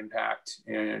on impact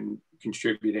and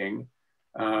contributing.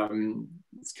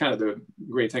 It's kind of the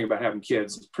great thing about having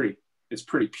kids. It's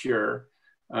pretty pure,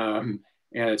 and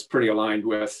it's pretty aligned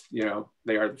with,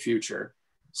 they are the future.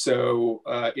 So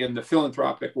in the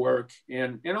philanthropic work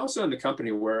and also in the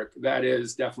company work, that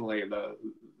is definitely the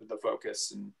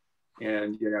focus.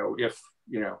 And if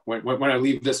when I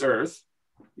leave this earth,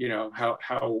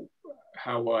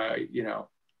 how will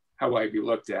I be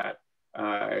looked at?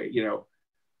 I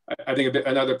think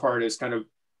another part is kind of,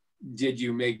 did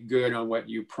you make good on what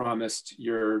you promised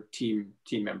your team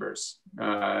members?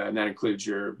 And that includes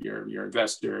your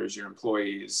investors, your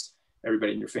employees,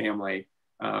 everybody in your family.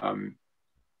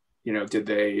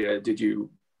 Did you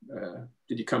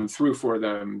come through for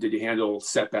them? Did you handle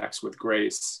setbacks with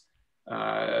grace?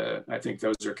 I think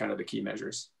those are kind of the key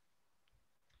measures.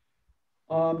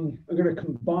 I'm going to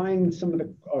combine some of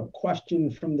the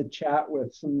questions from the chat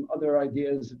with some other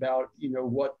ideas about,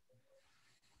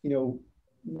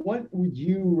 what would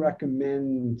you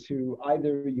recommend to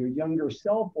either your younger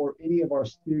self or any of our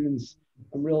students?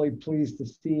 I'm really pleased to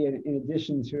see, in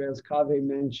addition to, as Kaveh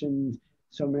mentioned,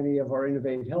 so many of our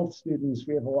InnovateHealth students,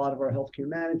 we have a lot of our healthcare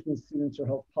management students or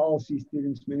health policy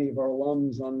students, many of our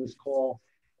alums on this call.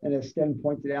 And as Sten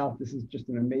pointed out, this is just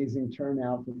an amazing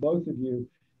turnout for both of you.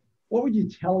 What would you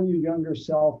tell your younger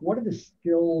self? What are the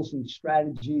skills and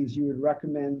strategies you would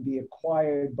recommend be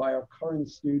acquired by our current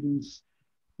students?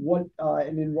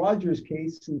 And in Roger's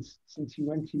case, since he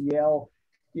went to Yale,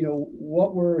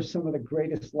 what were some of the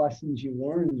greatest lessons you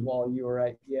learned while you were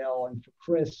at Yale? And for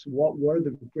Chris, what were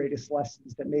the greatest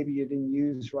lessons that maybe you didn't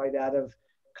use right out of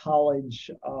college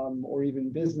or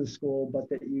even business school, but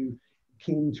that you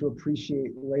came to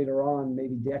appreciate later on,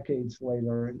 maybe decades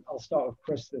later? And I'll start with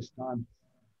Chris this time.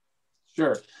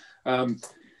 Sure.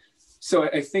 So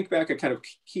I think back at kind of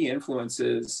key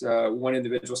influences. One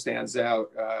individual stands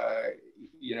out.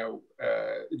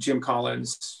 Jim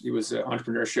Collins. He was an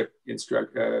entrepreneurship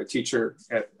teacher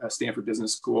at Stanford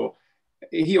Business School.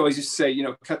 He always used to say,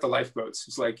 cut the lifeboats.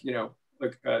 It's like,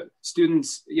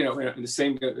 students, in the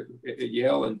same at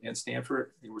Yale and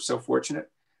Stanford, we're so fortunate.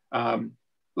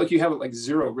 Look, you have like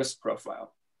zero risk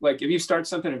profile. Like if you start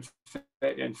something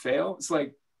and fail, it's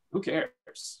like, who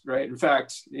cares, right? In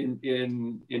fact,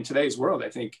 in today's world, I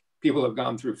think people have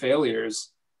gone through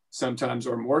failures sometimes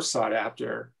or more sought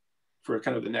after for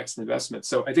kind of the next investment.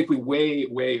 So I think we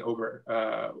way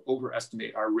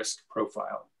overestimate our risk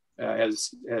profile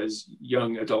as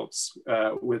young adults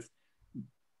with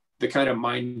the kind of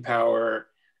mind power,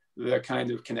 the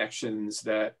kind of connections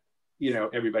that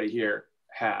everybody here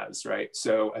has, right?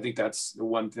 So I think that's the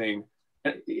one thing.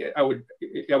 I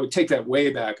would take that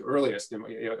way back earliest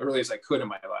I could in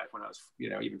my life when I was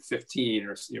even 15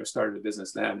 or started a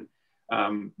business then,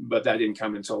 but that didn't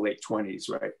come until late 20s,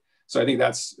 right? So I think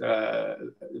that's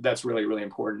really, really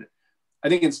important. I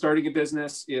think in starting a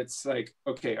business, it's like,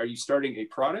 okay, are you starting a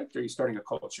product or are you starting a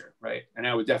culture, right? And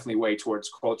I would definitely weigh towards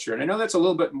culture. And I know that's a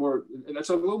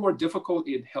little more difficult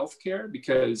in healthcare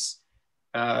because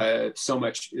so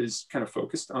much is kind of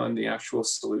focused on the actual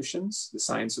solutions, the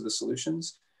science of the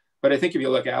solutions. But I think if you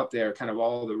look out there, kind of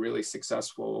all the really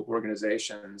successful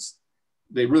organizations,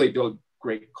 they really build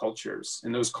great cultures.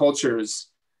 And those cultures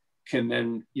can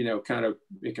then,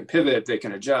 they can pivot, they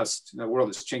can adjust. The world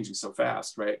is changing so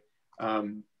fast, right?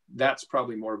 That's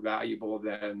probably more valuable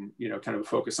than, kind of a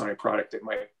focus on a product that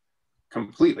might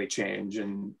completely change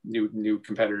and new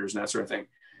competitors and that sort of thing.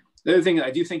 The other thing, I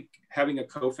do think having a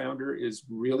co-founder is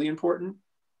really important,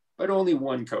 but only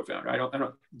one co-founder.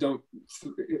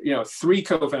 Three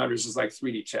co-founders is like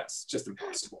 3D chess, just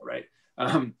impossible, right?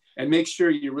 And make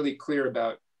sure you're really clear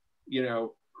about,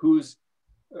 who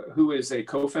is a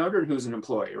co-founder and who's an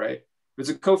employee, right? If it's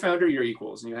a co-founder, you're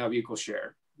equals and you have equal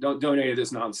share. Don't do any of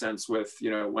this nonsense with,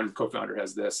 one co-founder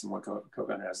has this and one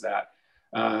co-founder has that.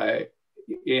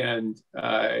 And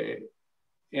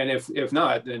if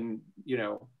not, then,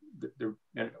 they're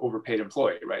an overpaid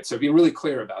employee, right? So be really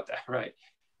clear about that, right?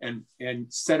 And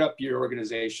set up your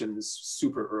organizations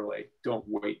super early. Don't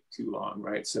wait too long,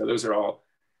 right? So those are all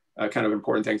kind of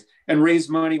important things. And raise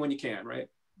money when you can, right?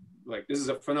 Like this is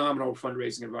a phenomenal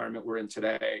fundraising environment we're in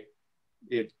today.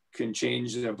 It can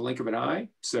change in a blink of an eye.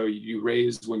 So you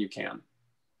raise when you can.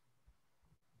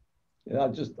 Yeah,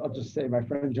 I'll just say my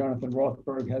friend Jonathan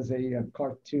Rothberg has a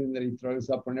cartoon that he throws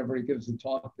up whenever he gives a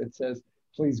talk that says,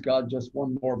 "Please God, just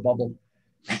one more bubble."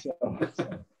 So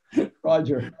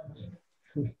Roger.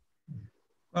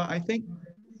 Well, I think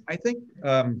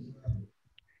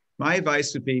my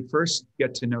advice would be first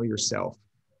get to know yourself.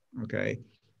 Okay,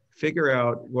 figure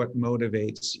out what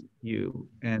motivates you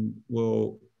and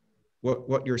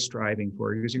what you're striving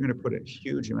for, because you're going to put a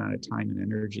huge amount of time and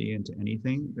energy into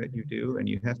anything that you do, and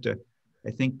you have to,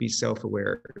 I think, be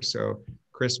self-aware. So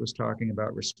Chris was talking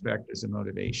about respect as a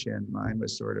motivation. Mine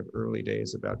was sort of early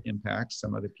days about impact.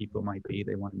 Some other people might be,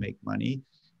 they want to make money.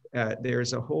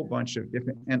 There's a whole bunch of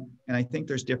different, and I think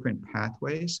there's different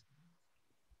pathways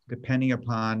depending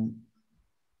upon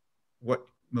what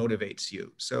motivates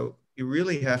you. So you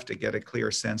really have to get a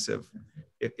clear sense of,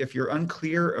 if you're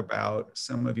unclear about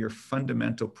some of your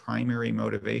fundamental primary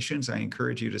motivations, I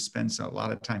encourage you to spend a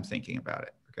lot of time thinking about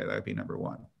it. Okay, that would be number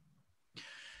one. I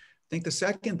think the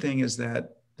second thing is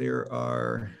that there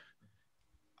are,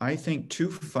 I think,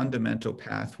 two fundamental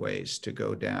pathways to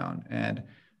go down. And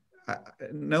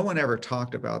no one ever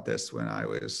talked about this when I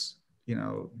was,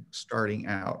 starting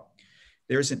out.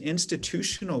 There's an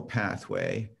institutional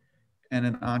pathway and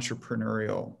an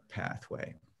entrepreneurial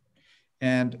pathway.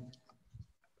 And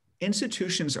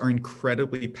institutions are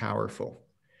incredibly powerful.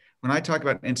 When I talk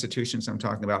about institutions, I'm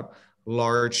talking about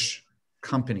large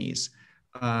companies,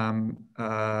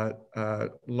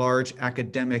 large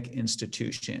academic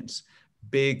institutions,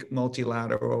 big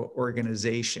multilateral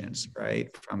organizations,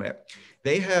 right? From it,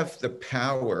 they have the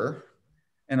power,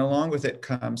 and along with it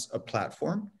comes a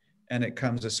platform, and it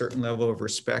comes a certain level of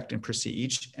respect and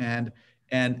prestige and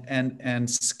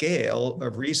scale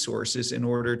of resources in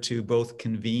order to both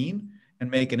convene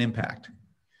and make an impact.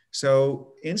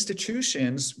 So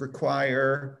institutions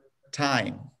require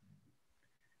time.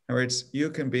 In other words, you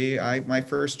can be, my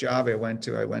first job I went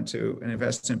to an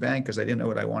investment bank because I didn't know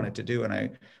what I wanted to do. And I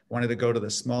wanted to go to the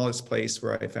smallest place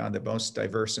where I found the most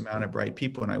diverse amount of bright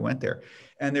people. And I went there.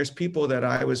 And there's people that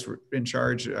I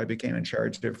became in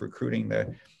charge of recruiting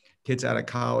the kids out of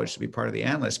college to be part of the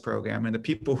analyst program. And the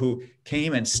people who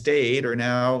came and stayed are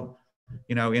now,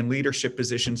 in leadership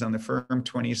positions on the firm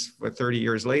 20 or 30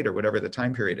 years later, whatever the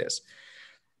time period is.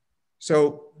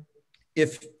 So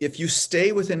if you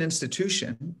stay with an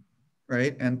institution,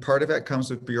 right, and part of that comes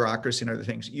with bureaucracy and other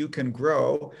things, you can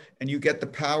grow and you get the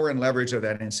power and leverage of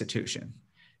that institution.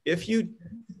 If you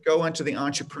go onto the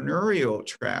entrepreneurial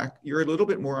track, you're a little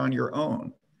bit more on your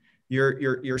own.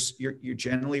 You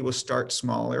generally will start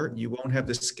smaller. You won't have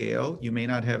the scale. You may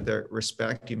not have the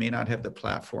respect. You may not have the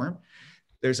platform.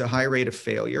 There's a high rate of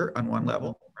failure on one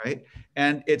level, right?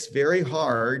 And it's very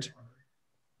hard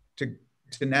to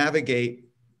navigate.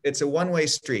 It's a one-way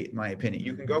street, in my opinion.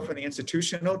 You can go from the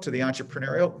institutional to the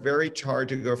entrepreneurial. Very hard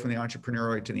to go from the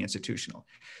entrepreneurial to the institutional.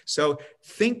 So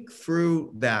think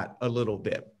through that a little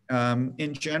bit.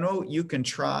 In general, you can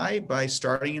try by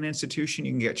starting an institution.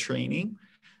 You can get training.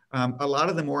 A lot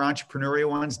of the more entrepreneurial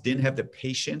ones didn't have the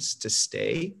patience to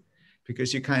stay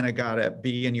because you kind of got to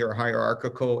be in your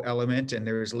hierarchical element and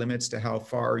there's limits to how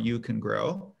far you can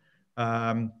grow.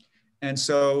 And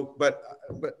so, but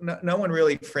no one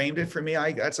really framed it for me.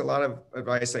 That's a lot of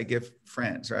advice I give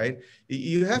friends, right?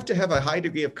 You have to have a high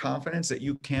degree of confidence that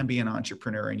you can be an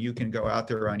entrepreneur and you can go out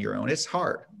there on your own. It's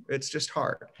hard. It's just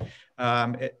hard.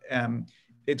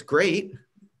 It's great,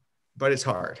 but it's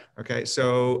hard. Okay.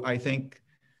 So I think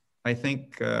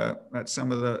that's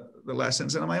some of the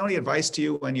lessons. And my only advice to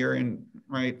you when you're in,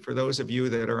 right, for those of you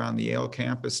that are on the Yale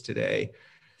campus today,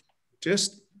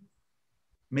 just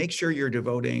make sure you're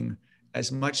devoting as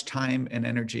much time and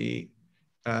energy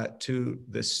to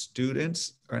the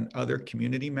students and other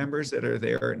community members that are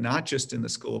there, not just in the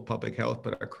School of Public Health,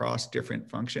 but across different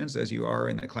functions as you are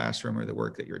in the classroom or the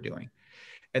work that you're doing.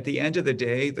 At the end of the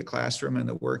day, the classroom and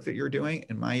the work that you're doing,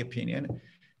 in my opinion,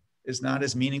 is not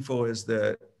as meaningful as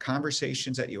the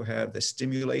conversations that you have, the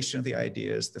stimulation of the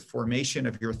ideas, the formation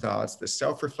of your thoughts, the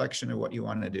self-reflection of what you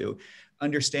want to do,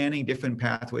 understanding different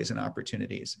pathways and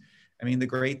opportunities. I mean, the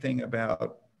great thing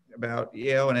about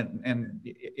Yale, and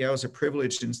Yale is a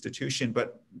privileged institution,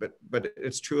 but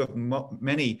it's true of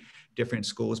many different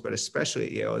schools, but especially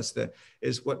at Yale,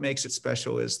 is what makes it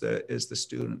special is the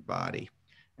student body.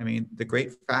 I mean, the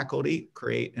great faculty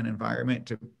create an environment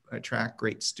to attract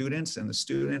great students, and the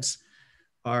students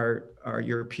are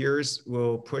your peers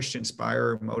will push,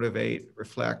 inspire, motivate,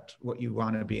 reflect what you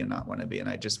want to be and not want to be. And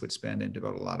I just would spend and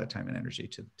devote a lot of time and energy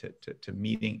to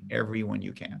meeting everyone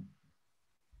you can.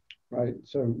 Right.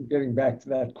 So getting back to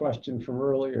that question from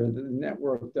earlier, the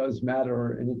network does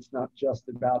matter, and it's not just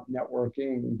about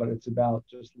networking, but it's about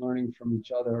just learning from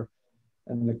each other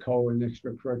and the co and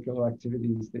extracurricular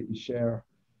activities that you share.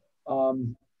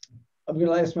 I'm going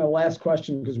to ask my last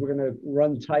question because we're going to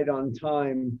run tight on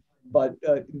time. But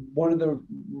one of the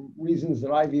reasons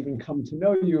that I've even come to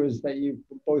know you is that you've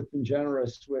both been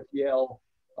generous with Yale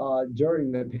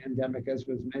during the pandemic, as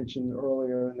was mentioned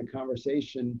earlier in the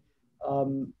conversation.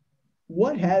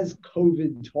 What has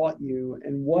COVID taught you,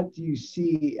 and what do you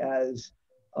see as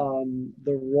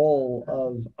the role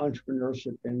of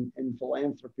entrepreneurship and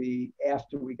philanthropy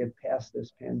after we get past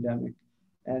this pandemic?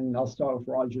 And I'll start with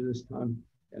Roger this time.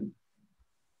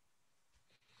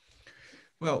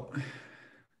 Well,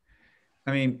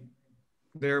 I mean,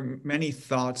 there are many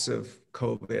thoughts of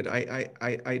COVID.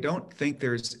 I don't think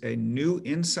there's a new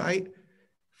insight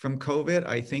from COVID.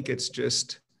 I think it's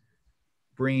just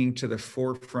bringing to the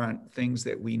forefront things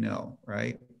that we know,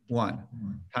 right? One,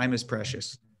 time is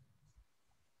precious,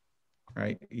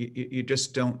 right? You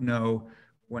just don't know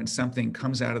when something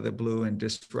comes out of the blue and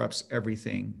disrupts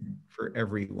everything for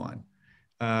everyone.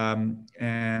 That's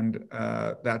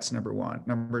number one.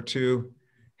 Number two,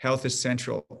 health is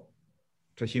central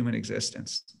to human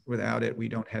existence. Without it, we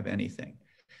don't have anything.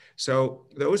 So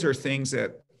those are things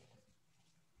that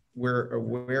we're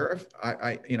aware of.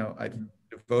 I've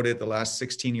devoted the last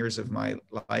 16 years of my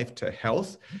life to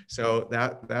health. So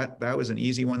that was an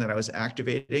easy one that I was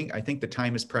activating. I think the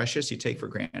time is precious. You take for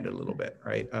granted a little bit,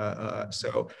 right?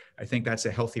 So I think that's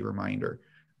a healthy reminder.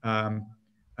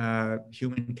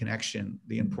 Human connection,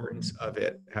 the importance of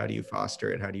it. How do you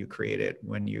foster it? How do you create it?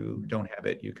 When you don't have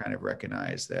it, you kind of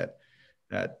recognize that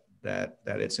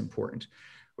it's important.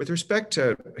 With respect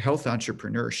to health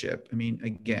entrepreneurship, I mean,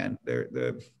 again,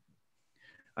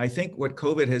 I think what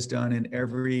COVID has done in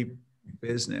every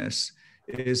business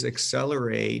is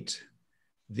accelerate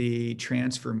the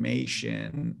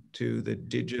transformation to the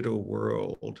digital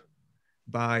world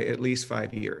by at least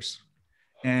 5 years.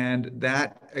 And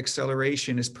that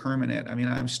acceleration is permanent. I mean,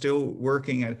 I'm still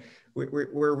working at,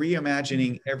 we're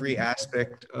reimagining every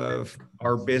aspect of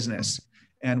our business.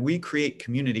 And we create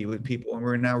community with people. And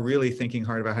we're now really thinking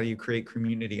hard about how do you create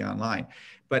community online.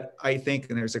 But I think,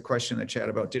 and there's a question in the chat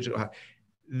about digital,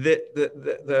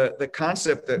 the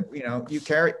concept that, you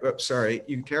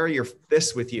carry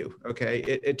this with you, okay?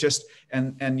 It just,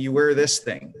 and you wear this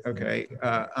thing, okay,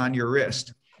 on your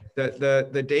wrist.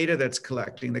 The data that's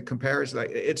collecting, the comparison,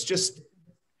 it's just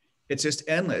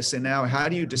endless. And now, how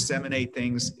do you disseminate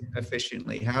things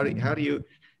efficiently? How do you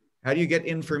get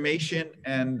information?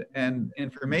 And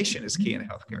information is key in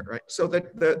healthcare, right? So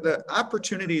the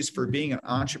opportunities for being an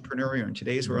entrepreneur in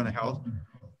today's world of health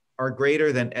are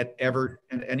greater than at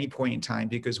any point in time,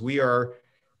 because we are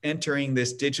entering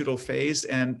this digital phase,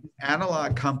 and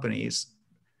analog companies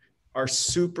are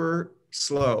super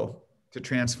slow to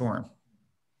transform.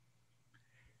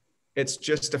 It's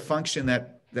just a function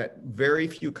that very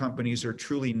few companies are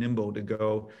truly nimble to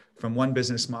go from one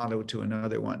business model to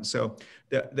another one. So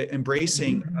the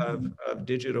embracing of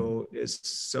digital is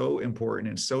so important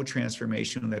and so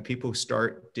transformational that people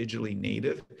start digitally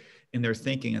native in their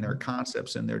thinking and their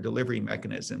concepts and their delivery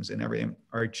mechanisms and everything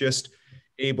are just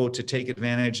able to take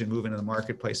advantage and move into the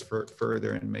marketplace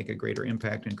further and make a greater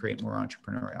impact and create more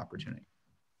entrepreneurial opportunity.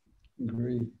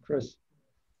 Agreed. Chris?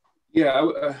 Yeah,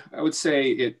 I would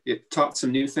say it taught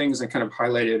some new things and kind of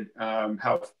highlighted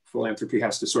how philanthropy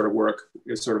has to sort of work.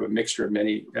 It's sort of a mixture of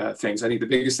many things. I think the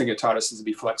biggest thing it taught us is to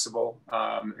be flexible.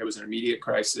 It was an immediate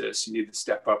crisis. You need to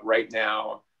step up right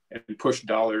now and push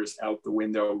dollars out the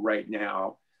window right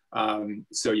now.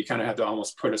 So you kind of had to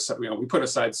almost put aside, we put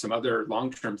aside some other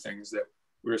long-term things that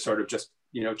we were sort of just,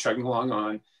 chugging along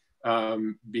on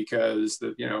because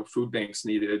the, food banks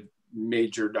needed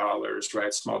major dollars,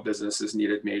 right? Small businesses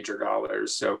needed major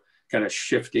dollars. So kind of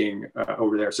shifting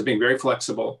over there. So being very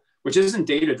flexible, which isn't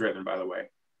data-driven, by the way.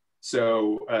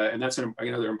 So, and that's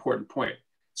another important point.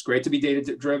 It's great to be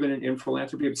data-driven in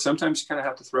philanthropy, but sometimes you kind of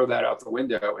have to throw that out the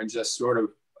window and just sort of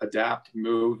adapt,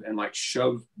 move, and like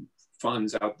shove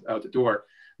funds out the door.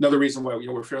 Another reason why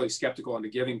we're fairly skeptical on the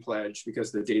Giving Pledge,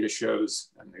 because the data shows,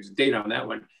 and there's data on that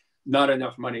one, not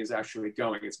enough money is actually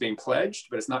going. It's being pledged,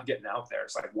 but it's not getting out there.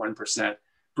 It's like 1%.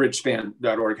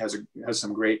 Bridgespan.org has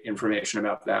some great information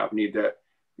about that. We need to,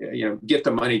 get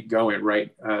the money going right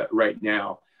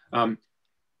now.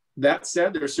 That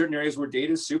said, there are certain areas where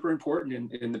data is super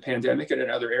important in the pandemic and in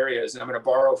other areas. And I'm going to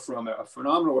borrow from a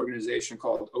phenomenal organization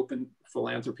called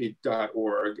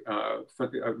openphilanthropy.org. I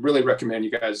really recommend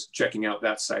you guys checking out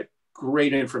that site.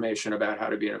 Great information about how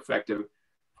to be an effective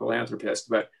philanthropist.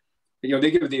 But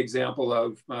they give the example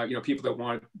of people that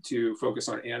want to focus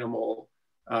on animal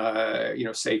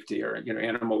safety or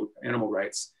animal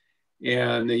rights.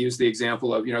 And they use the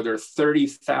example of, there are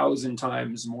 30,000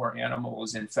 times more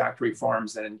animals in factory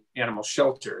farms than in animal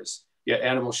shelters, yet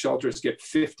animal shelters get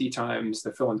 50 times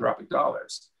the philanthropic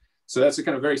dollars. So that's a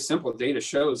kind of very simple data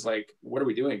shows like, what are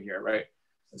we doing here, right?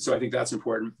 So I think that's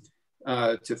important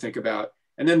to think about.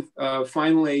 And then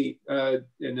finally,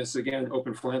 and this again,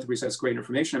 Open Philanthropy has great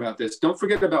information about this, don't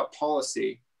forget about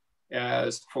policy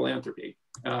as philanthropy.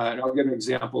 And I'll give an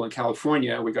example. In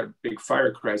California, we got a big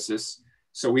fire crisis.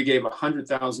 So we gave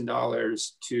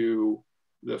 $100,000 to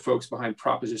the folks behind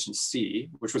Proposition C,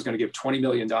 which was going to give $20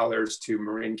 million to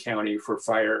Marin County for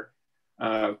fire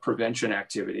prevention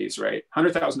activities, right?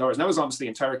 $100,000. That was almost the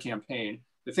entire campaign.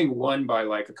 The thing won by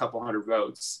like a couple hundred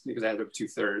votes because I had over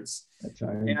 2/3.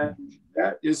 And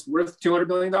that is worth $200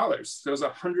 million. So it was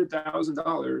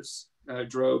 $100,000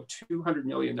 drove $200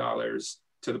 million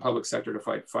to the public sector to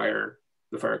fight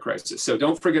the fire crisis. So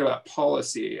don't forget about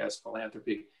policy as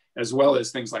philanthropy, as well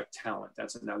as things like talent.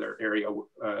 That's another area.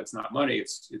 It's not money,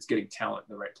 it's getting talent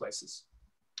in the right places.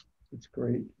 That's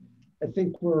great. I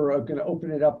think we're going to open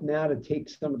it up now to take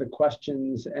some of the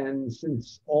questions. And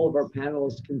since all of our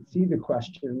panelists can see the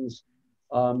questions,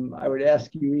 I would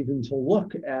ask you even to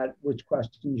look at which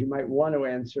questions you might want to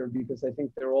answer, because I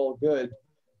think they're all good.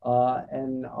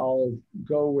 And I'll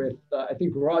go with, I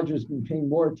think Roger's been paying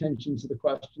more attention to the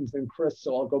questions than Chris,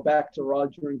 so I'll go back to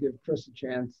Roger and give Chris a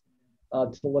chance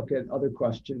to look at other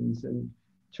questions and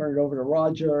turn it over to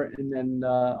Roger, and then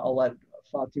I'll let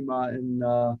Fatema and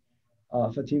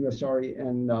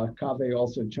Kaveh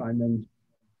also chime in.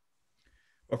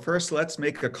 Well, first, let's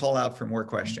make a call out for more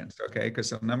questions, okay?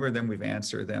 Because a number of them we've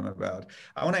answered them about.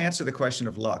 I want to answer the question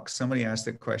of luck. Somebody asked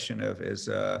the question of is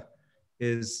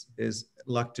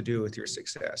luck to do with your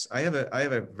success? I have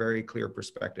a very clear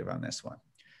perspective on this one.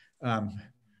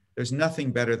 There's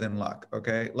nothing better than luck,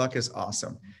 okay? Luck is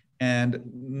awesome. And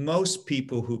most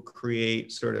people who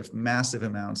create sort of massive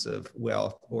amounts of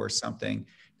wealth or something,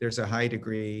 there's a high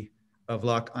degree of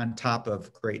luck on top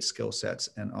of great skill sets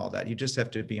and all that. You just have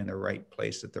to be in the right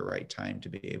place at the right time to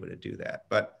be able to do that.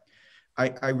 But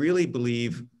I really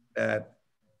believe that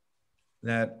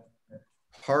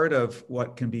part of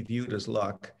what can be viewed as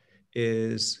luck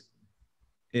is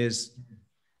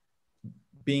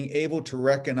being able to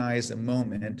recognize a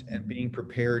moment and being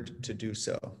prepared to do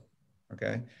so.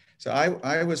 Okay, so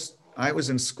I was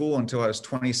in school until I was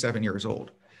 27 years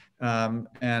old.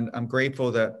 And I'm grateful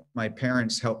that my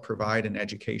parents helped provide an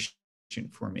education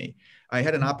for me. I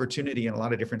had an opportunity in a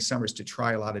lot of different summers to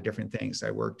try a lot of different things. I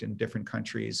worked in different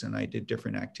countries and I did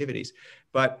different activities.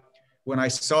 But when I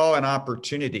saw an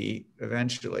opportunity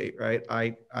eventually, right,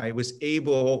 I was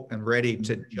able and ready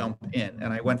to jump in.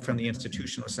 And I went from the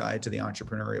institutional side to the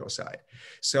entrepreneurial side.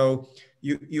 So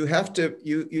you have to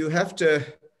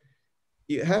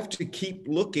keep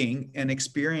looking and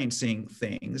experiencing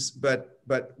things, but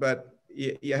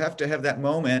you have to have that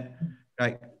moment,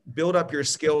 like build up your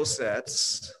skill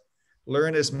sets,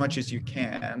 learn as much as you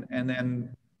can, and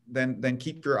then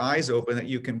keep your eyes open that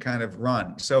you can kind of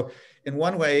run. So in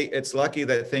one way, it's lucky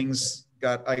that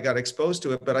I got exposed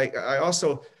to it, but I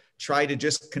also try to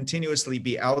just continuously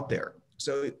be out there.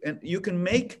 So, and you can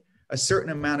make a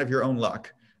certain amount of your own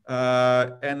luck,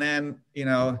 and then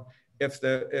if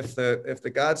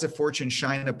the gods of fortune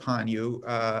shine upon you,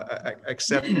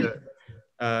 accept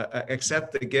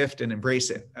the gift and embrace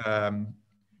it. That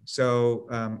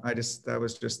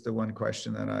was just the one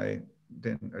question that I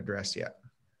didn't address yet.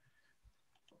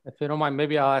 If you don't mind,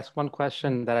 maybe I'll ask one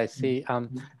question that I see,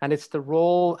 and it's the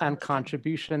role and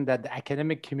contribution that the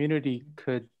academic community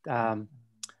could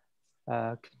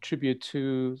contribute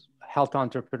to health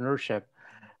entrepreneurship.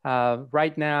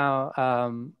 Right now,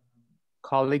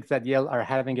 colleagues at Yale are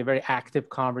having a very active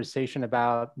conversation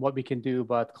about what we can do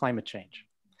about climate change.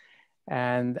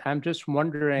 And I'm just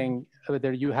wondering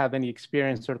whether you have any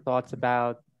experience or thoughts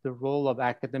about the role of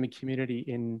academic community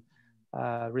in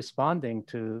responding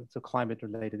to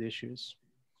climate-related issues.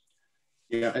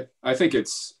 Yeah, I think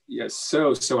it's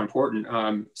so important.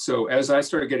 So as I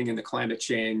started getting into climate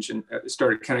change and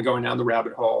started kind of going down the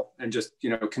rabbit hole and just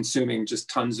consuming just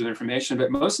tons of information,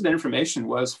 but most of the information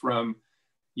was from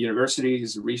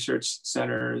universities, research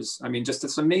centers. I mean, just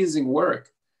this amazing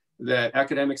work that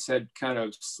academics had kind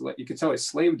of, you could tell they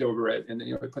slaved over it. And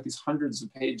they put these hundreds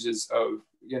of pages of,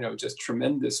 just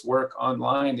tremendous work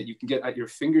online that you can get at your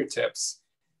fingertips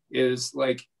is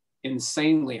like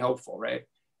insanely helpful, right?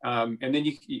 And then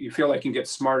you feel like you can get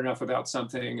smart enough about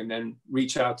something and then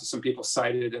reach out to some people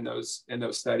cited in those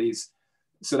studies.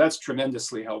 So that's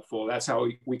tremendously helpful. That's how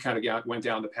we kind of went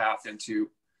down the path into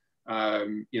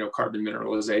carbon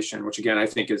mineralization, which again, I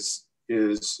think is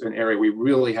an area we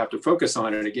really have to focus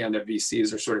on. And again, that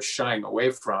VCs are sort of shying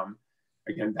away from.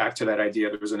 Again, back to that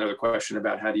idea, there was another question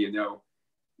about how do you know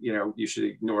you should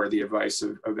ignore the advice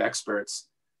of experts.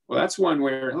 Well, that's one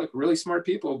where, look, really smart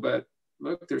people, but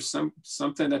look, there's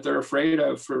something that they're afraid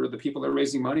of for the people they're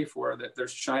raising money for, that they're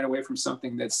shying away from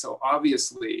something that's so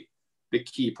obviously the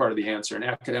key part of the answer. And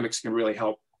academics can really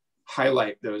help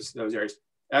highlight those areas.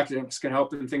 Academics can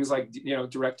help in things like,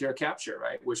 direct air capture,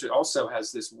 right? Which also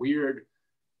has this weird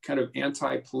kind of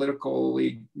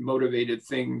anti-politically motivated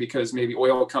thing because maybe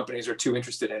oil companies are too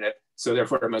interested in it, so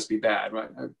therefore it must be bad, right?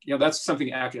 That's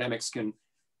something academics can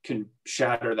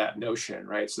shatter that notion,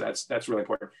 right? So that's really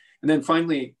important. And then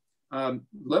finally,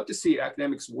 love to see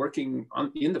academics working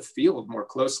in the field more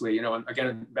closely. And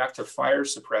again, back to fire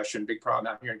suppression, big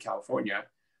problem out here in California.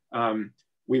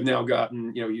 We've now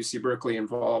gotten, UC Berkeley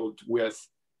involved with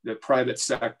the private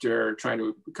sector, trying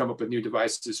to come up with new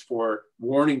devices for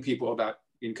warning people about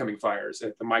incoming fires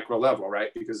at the micro level,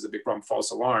 right? Because the big problem, false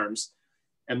alarms.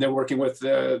 And they're working with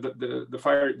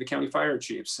the county fire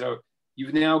chiefs. So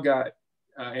you've now got,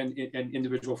 and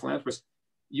individual philanthropists,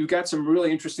 you've got some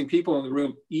really interesting people in the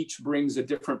room. Each brings a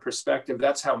different perspective.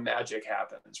 That's how magic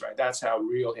happens, right? That's how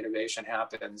real innovation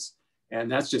happens.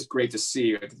 And that's just great to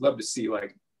see. I'd love to see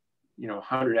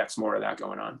 100x more of that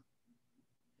going on.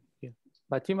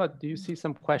 Fatema, do you see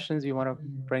some questions you want to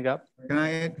bring up? Can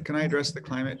I address the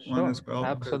climate one as well?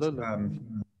 Absolutely.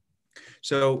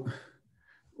 So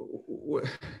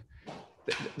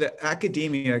the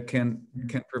academia can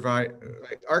provide,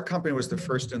 our company was the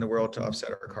first in the world to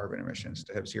offset our carbon emissions,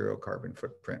 to have zero carbon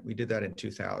footprint. We did that in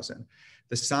 2000.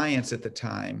 The science at the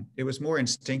time, it was more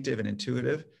instinctive and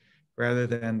intuitive rather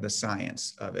than the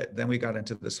science of it. Then we got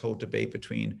into this whole debate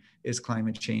between, is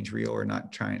climate change real or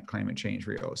not climate change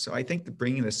real? So I think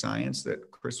bringing the science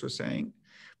that Chris was saying,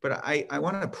 but I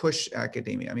want to push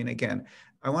academia. I mean, again,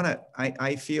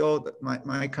 I feel that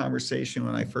my conversation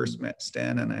when I first met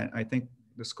Sten, and I think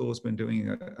the school has been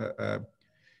doing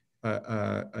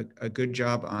a good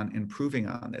job on improving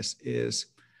on this, is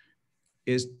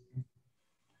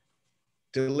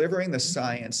delivering the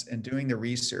science and doing the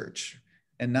research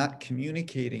and not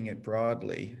communicating it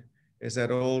broadly. Is that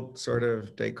old sort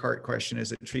of Descartes question,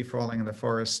 is a tree falling in the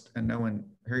forest and no one,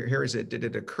 here is it, did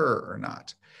it occur or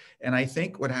not? And I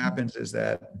think what happens is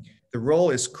that the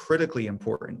role is critically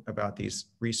important about these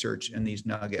research and these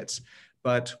nuggets.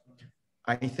 But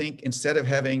I think instead of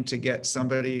having to get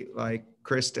somebody like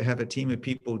Chris to have a team of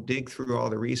people dig through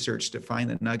all the research to find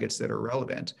the nuggets that are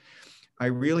relevant, I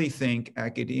really think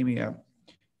academia,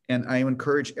 and I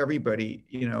encourage everybody,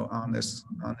 on this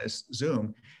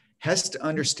Zoom, has to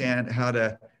understand how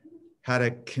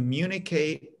to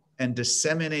communicate and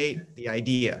disseminate the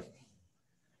idea.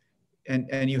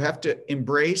 And you have to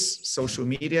embrace social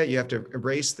media. You have to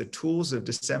embrace the tools of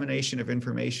dissemination of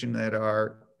information that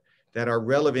are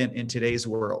relevant in today's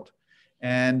world.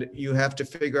 And you have to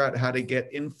figure out how to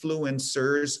get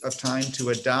influencers of time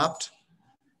to adopt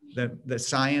the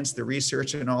science, the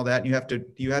research, and all that. You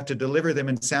have to deliver them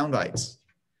in sound bites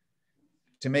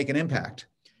to make an impact.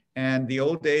 And the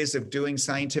old days of doing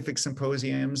scientific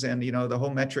symposiums and the whole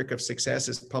metric of success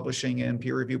is publishing in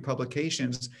peer-reviewed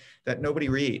publications that nobody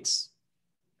reads.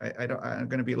 I'm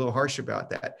going to be a little harsh about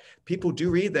that. People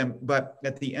do read them, but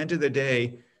at the end of the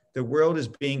day, the world is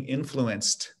being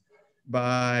influenced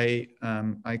by,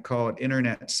 I call it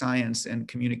internet science and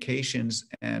communications.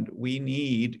 And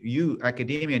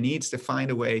academia needs to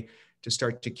find a way to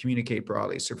start to communicate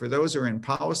broadly. So for those who are in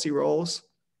policy roles,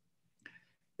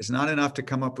 it's not enough to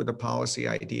come up with the policy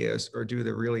ideas or do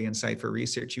the really insightful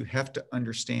research. You have to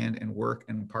understand and work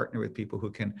and partner with people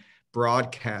who can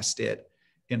broadcast it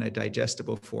in a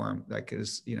digestible form that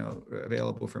is,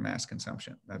 available for mass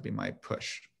consumption. That'd be my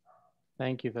push.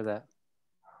 Thank you for that.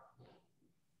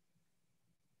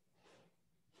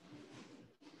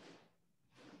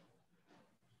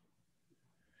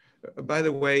 By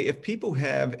the way, if people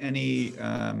have any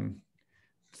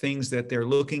things that they're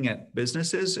looking at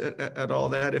businesses at all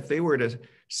that, if they were to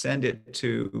send it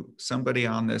to somebody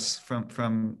on this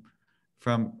from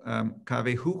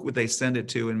Kaveh, who would they send it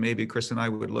to? And maybe Chris and I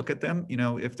would look at them,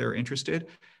 if they're interested.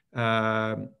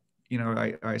 I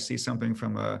see something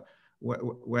from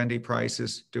Wendy Price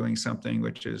is doing something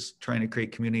which is trying to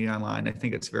create community online. I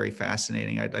think it's very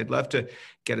fascinating. I'd love to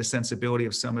get a sensibility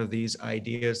of some of these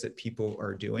ideas that people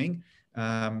are doing,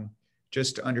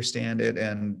 just to understand it,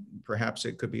 and perhaps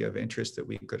it could be of interest that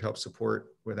we could help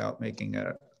support without making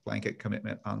a blanket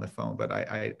commitment on the phone. But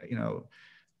I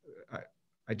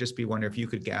just be wondering if you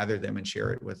could gather them and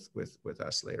share it with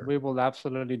us later. We will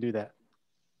absolutely do that.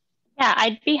 Yeah,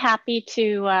 I'd be happy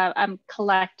to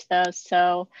collect those.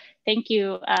 So thank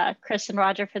you, Chris and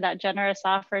Roger, for that generous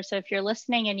offer. So if you're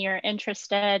listening and you're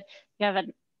interested, you have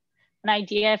an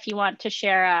idea, if you want to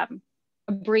share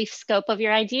a brief scope of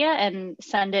your idea and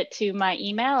send it to my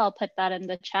email. I'll put that in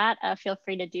the chat. Feel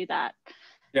free to do that.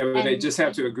 Yeah, but they just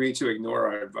have to agree to ignore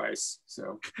our advice.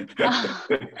 So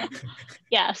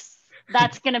yes,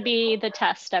 that's going to be the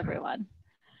test, everyone.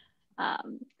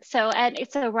 So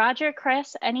Roger,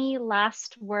 Chris, any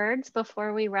last words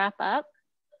before we wrap up?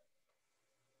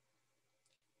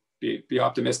 Be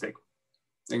optimistic.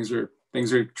 Things are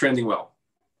trending well.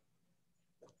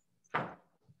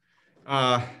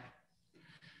 I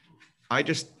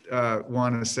just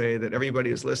want to say that everybody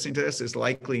who's listening to this is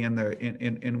likely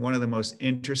in one of the most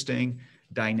interesting,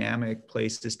 dynamic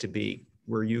places to be,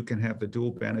 where you can have the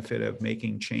dual benefit of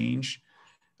making change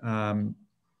and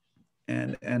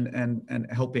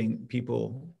helping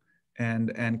people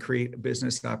and create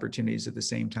business opportunities at the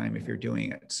same time if you're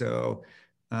doing it. So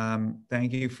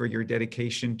thank you for your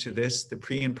dedication to this. The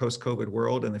pre and post-COVID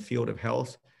world in the field of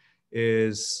health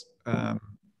is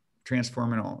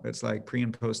transformational. It's like pre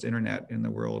and post internet in the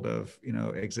world of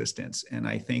existence. And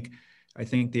I think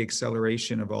the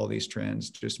acceleration of all these trends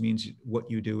just means what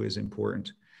you do is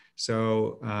important.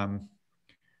 So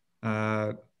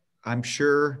I'm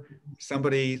sure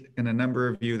somebody and a number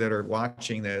of you that are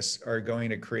watching this are going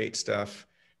to create stuff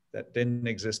that didn't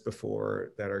exist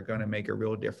before, that are going to make a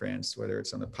real difference, whether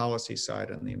it's on the policy side,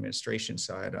 on the administration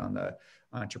side, on the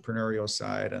entrepreneurial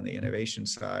side, on the innovation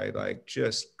side. Like,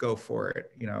 just go for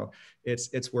it.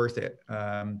 It's worth it.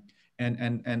 And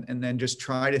then just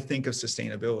try to think of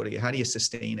sustainability. How do you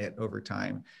sustain it over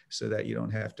time so that you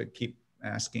don't have to keep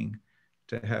asking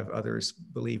to have others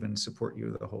believe and support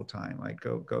you the whole time? Like,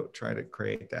 go try to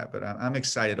create that. But I'm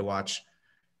excited to watch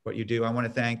what you do. I want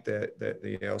to thank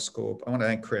the Yale School. I want to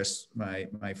thank Chris,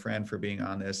 my friend, for being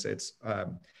on this. It's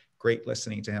great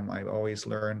listening to him. I always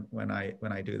learn when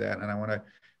I do that. And I want to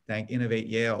thank Innovate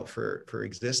Yale for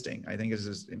existing. I think this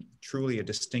is truly a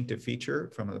distinctive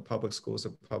feature from the public schools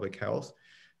of public health.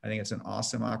 I think it's an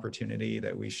awesome opportunity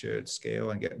that we should scale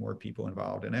and get more people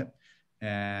involved in it.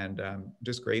 And I'm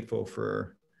just grateful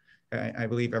for, I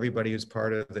believe everybody who's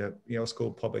part of the Yale School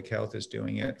of Public Health is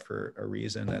doing it for a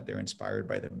reason, that they're inspired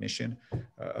by the mission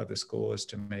of the school is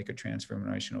to make a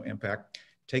transformational impact.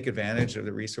 Take advantage of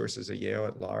the resources of Yale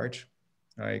at large.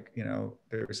 Like,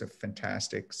 there's a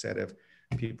fantastic set of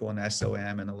people in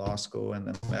SOM and the law school and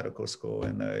the medical school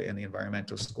and the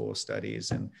environmental school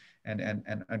studies and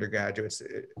undergraduates,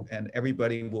 and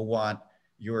everybody will want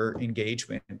your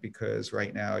engagement, because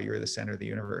right now you're the center of the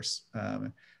universe,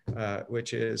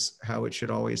 which is how it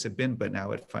should always have been, but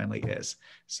now it finally is.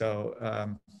 So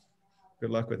good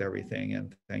luck with everything,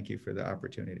 and thank you for the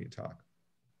opportunity to talk.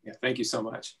 Yeah, thank you so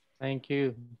much. Thank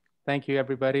you. Thank you,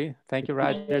 everybody. Thank you,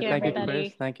 Roger. Thank you,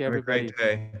 Chris. Thank you, everybody. Have a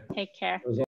great day. Take care.